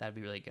 that'd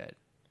be really good.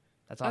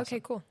 That's awesome. Okay,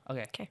 cool.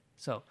 Okay.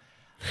 So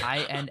I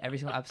end every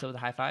single episode with a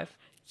high five.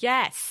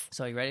 Yes.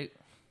 So you ready?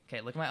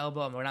 Okay, look at my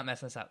elbow, and we're not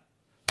messing this up.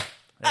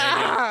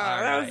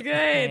 That was good.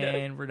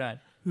 And we're done.